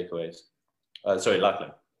life takeaways? Sorry,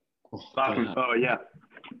 Lachlan. Lachlan. Oh yeah.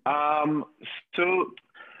 So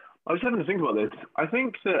I was having to think about this. I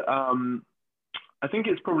think that I think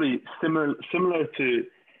it's probably similar to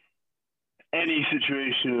any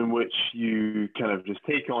situation in which you kind of just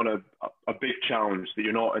take on a big challenge that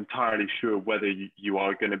you're not entirely sure whether you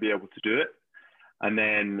are going to be able to do it, and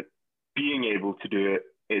then being able to do it,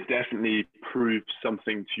 it definitely proves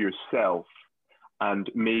something to yourself and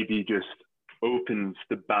maybe just opens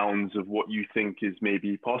the bounds of what you think is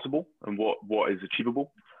maybe possible and what is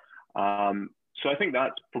achievable. So I think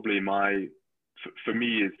that's probably for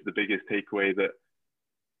me is the biggest takeaway, that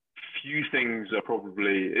few things are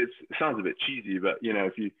probably, it sounds a bit cheesy, but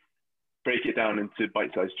if you break it down into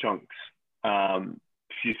bite-sized chunks,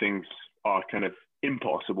 few things are kind of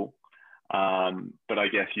impossible. But I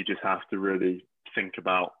guess you just have to really think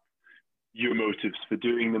about your motives for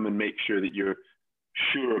doing them and make sure that you're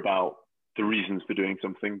sure about the reasons for doing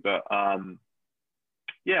something. But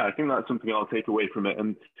yeah, I think that's something I'll take away from it.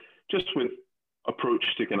 And just with approach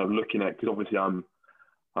to kind of looking at, because obviously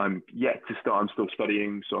I'm yet to start, I'm still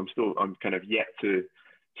studying, so I'm kind of yet to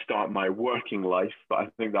start my working life, but I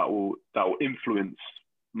think that will influence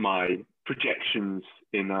my projections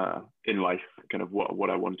in life, kind of what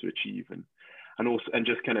I want to achieve, and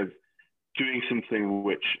just kind of doing something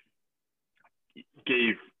which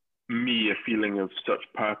gave me a feeling of such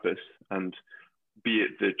purpose, and be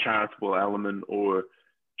it the charitable element or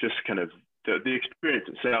just kind of the experience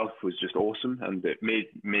itself was just awesome, and it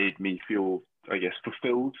made me feel, I guess,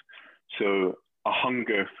 fulfilled. So a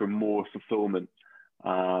hunger for more fulfillment,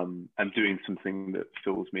 and doing something that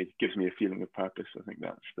fills me, gives me a feeling of purpose. I think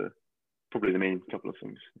that's probably the main couple of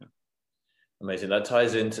things. Yeah. Amazing. That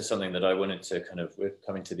ties into something that I wanted to we're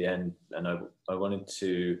coming to the end, and I wanted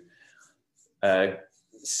to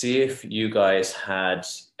see if you guys had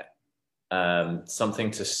something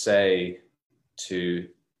to say to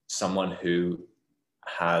someone who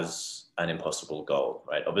has an impossible goal,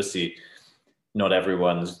 right? Obviously, not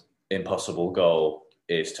everyone's impossible goal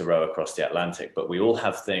is to row across the Atlantic, but we all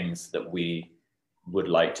have things that we would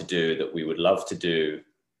like to do, that we would love to do,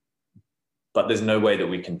 but there's no way that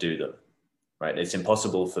we can do them, right? It's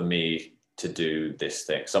impossible for me to do this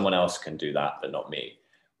thing. Someone else can do that, but not me.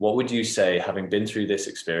 What would you say, having been through this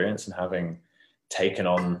experience and having taken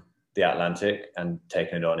on the Atlantic and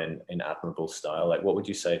taken it on in admirable style. Like, what would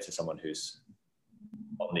you say to someone who's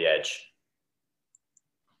on the edge?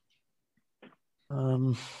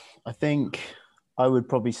 I think I would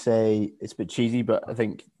probably say it's a bit cheesy, but I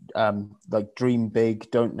think like dream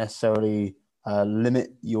big. Don't necessarily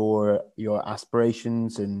limit your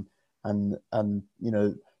aspirations and you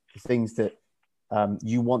know the things that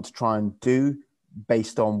you want to try and do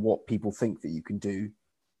based on what people think that you can do.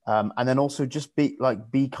 And then also just be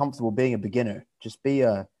comfortable being a beginner. Just be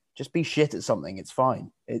shit at something. It's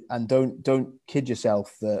fine. And don't kid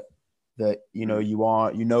yourself that you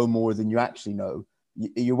know more than you actually know.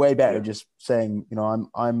 You're way better just saying, you know,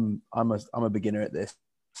 I'm a beginner at this,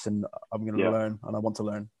 and I'm going to learn, and I want to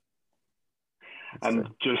learn. And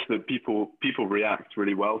just that people react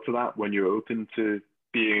really well to that when you're open to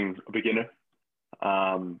being a beginner.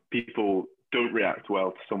 People don't react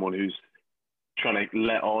well to someone who's trying to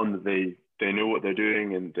let on they know what they're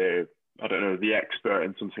doing and they're, I don't know, the expert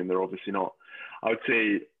in something they're obviously not. I would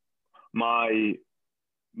say my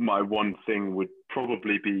one thing would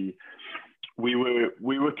probably be we were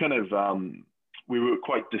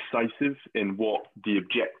quite decisive in what the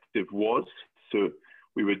objective was. So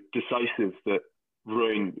we were decisive that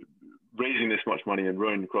raising this much money and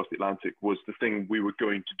rowing across the Atlantic was the thing we were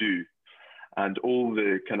going to do. And all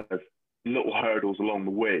the kind of little hurdles along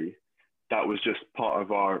the way, that was just part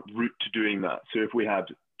of our route to doing that. So if we had,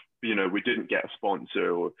 you know, we didn't get a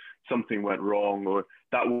sponsor or something went wrong, or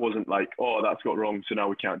that wasn't like, oh, that's got wrong, so now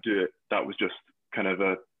we can't do it. That was just kind of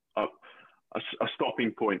a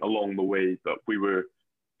stopping point along the way, but we were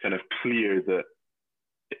kind of clear that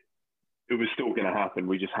it was still going to happen.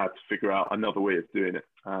 We just had to figure out another way of doing it.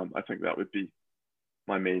 I think that would be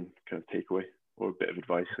my main kind of takeaway, or a bit of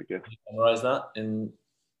advice, I guess. Can you summarize that in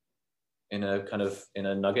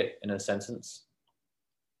a nugget, in a sentence?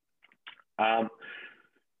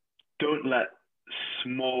 Don't let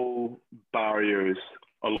small barriers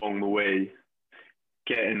along the way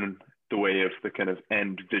get in the way of the kind of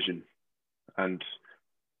end vision. And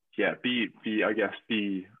yeah, be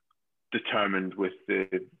determined with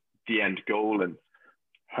the end goal, and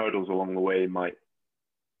hurdles along the way might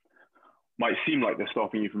seem like they're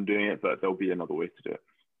stopping you from doing it, but there'll be another way to do it.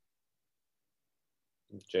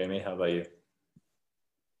 Jamie, how about you?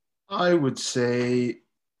 I would say,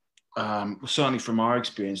 certainly from our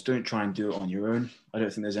experience, don't try and do it on your own. I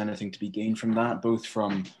don't think there's anything to be gained from that, both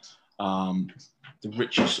from the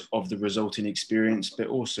richness of the resulting experience, but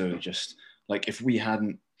also just like if we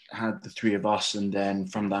hadn't had the three of us, and then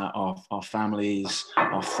from that our families,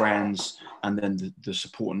 our friends, and then the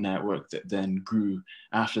support network that then grew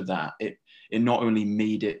after that, it not only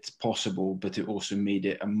made it possible, but it also made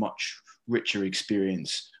it a much richer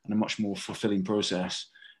experience and a much more fulfilling process.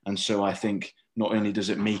 And so I think not only does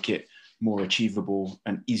it make it more achievable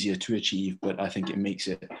and easier to achieve, but I think it makes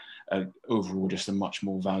it overall just a much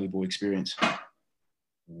more valuable experience.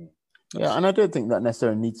 Yeah, and I don't think that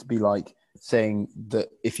necessarily needs to be like saying that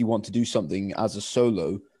if you want to do something as a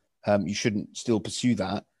solo, you shouldn't still pursue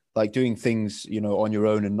that. Like doing things, you know, on your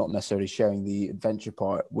own and not necessarily sharing the adventure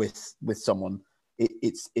part with someone.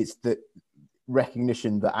 It's the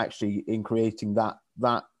recognition that actually in creating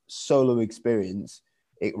that solo experience,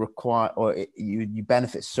 you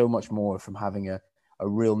benefit so much more from having a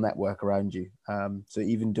real network around you. So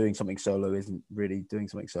even doing something solo isn't really doing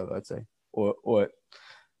something solo, I'd say. Or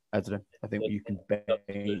I don't know. I think you can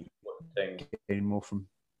gain more from.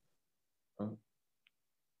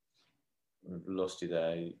 I've lost you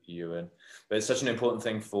there, Ewan. But it's such an important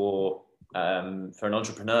thing for an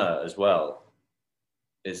entrepreneur as well,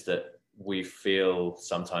 is that we feel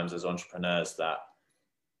sometimes as entrepreneurs that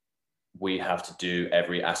we have to do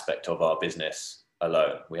every aspect of our business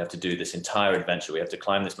alone. We have to do this entire adventure. We have to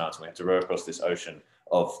climb this mountain. We have to row across this ocean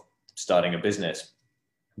of starting a business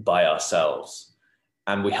by ourselves.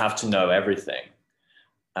 And we have to know everything.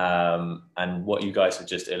 And what you guys have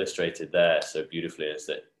just illustrated there so beautifully is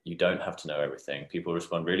that you don't have to know everything. People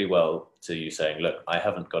respond really well to you saying, look, I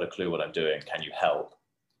haven't got a clue what I'm doing. Can you help?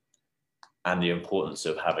 And the importance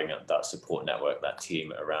of having that support network, that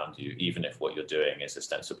team around you, even if what you're doing is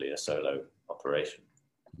ostensibly a solo operation.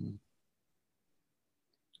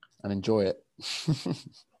 And enjoy it.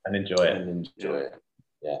 And enjoy it.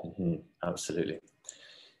 Yeah, absolutely.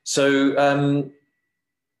 So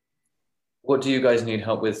what do you guys need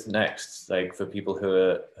help with next? Like for people who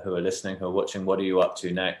are listening, who are watching, what are you up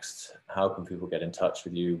to next? How can people get in touch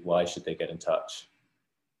with you? Why should they get in touch?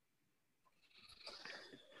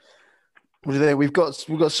 What do you think? We've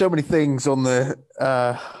got so many things on the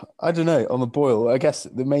on the boil. I guess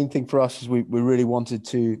the main thing for us is we really wanted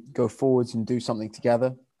to go forwards and do something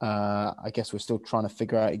together. I guess we're still trying to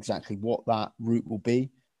figure out exactly what that route will be,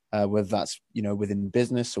 whether that's, within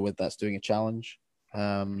business or whether that's doing a challenge.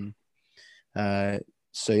 So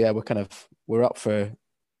yeah, we're up for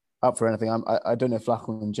anything. I don't know if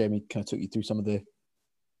Lachlan and Jamie kind of took you through some of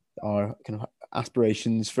our kind of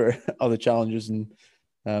aspirations for other challenges and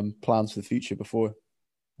plans for the future before.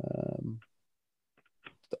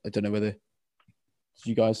 I don't know whether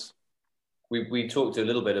you guys. We talked a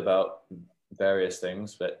little bit about various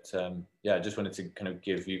things, but I just wanted to kind of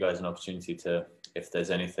give you guys an opportunity to, if there's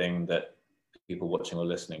anything that people watching or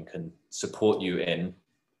listening can support you in,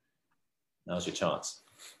 now's your chance.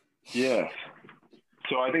 Yeah.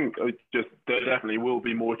 So I think there definitely will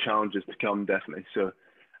be more challenges to come, definitely. So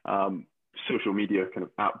social media kind of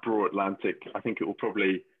at Bro Atlantic, I think it will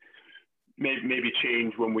probably maybe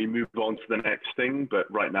change when we move on to the next thing,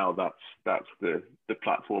 but right now that's the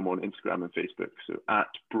platform on Instagram and Facebook. So at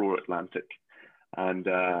Bro Atlantic, and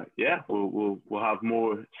we'll have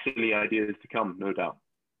more silly ideas to come, no doubt.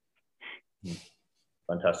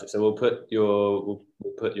 Fantastic. So we'll put your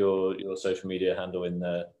social media handle in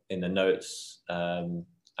the notes,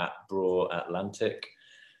 at Bro Atlantic,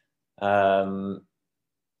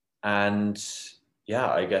 and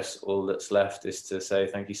yeah, I guess all that's left is to say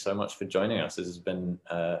thank you so much for joining us. This has been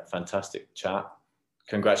a fantastic chat.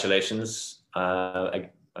 Congratulations.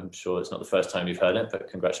 I'm sure it's not the first time you've heard it, but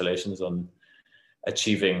congratulations on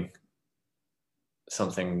achieving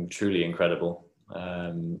something truly incredible,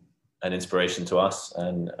 an inspiration to us,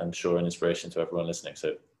 and I'm sure an inspiration to everyone listening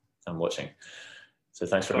and watching. So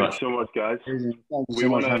thanks very much. Thanks so much, guys.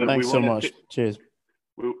 Thanks so much. Cheers.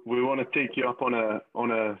 We want to take you up on a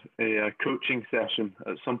coaching session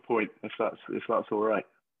at some point, if that's all right.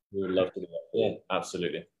 We would love to do that. Yeah,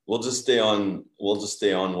 absolutely. We'll just stay on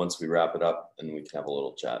once we wrap it up, and we can have a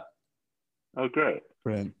little chat. Oh, great.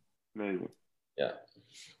 Brilliant. Amazing. Yeah.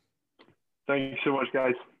 Thank you so much,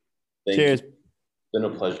 guys. Cheers. It's been a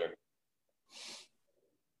pleasure.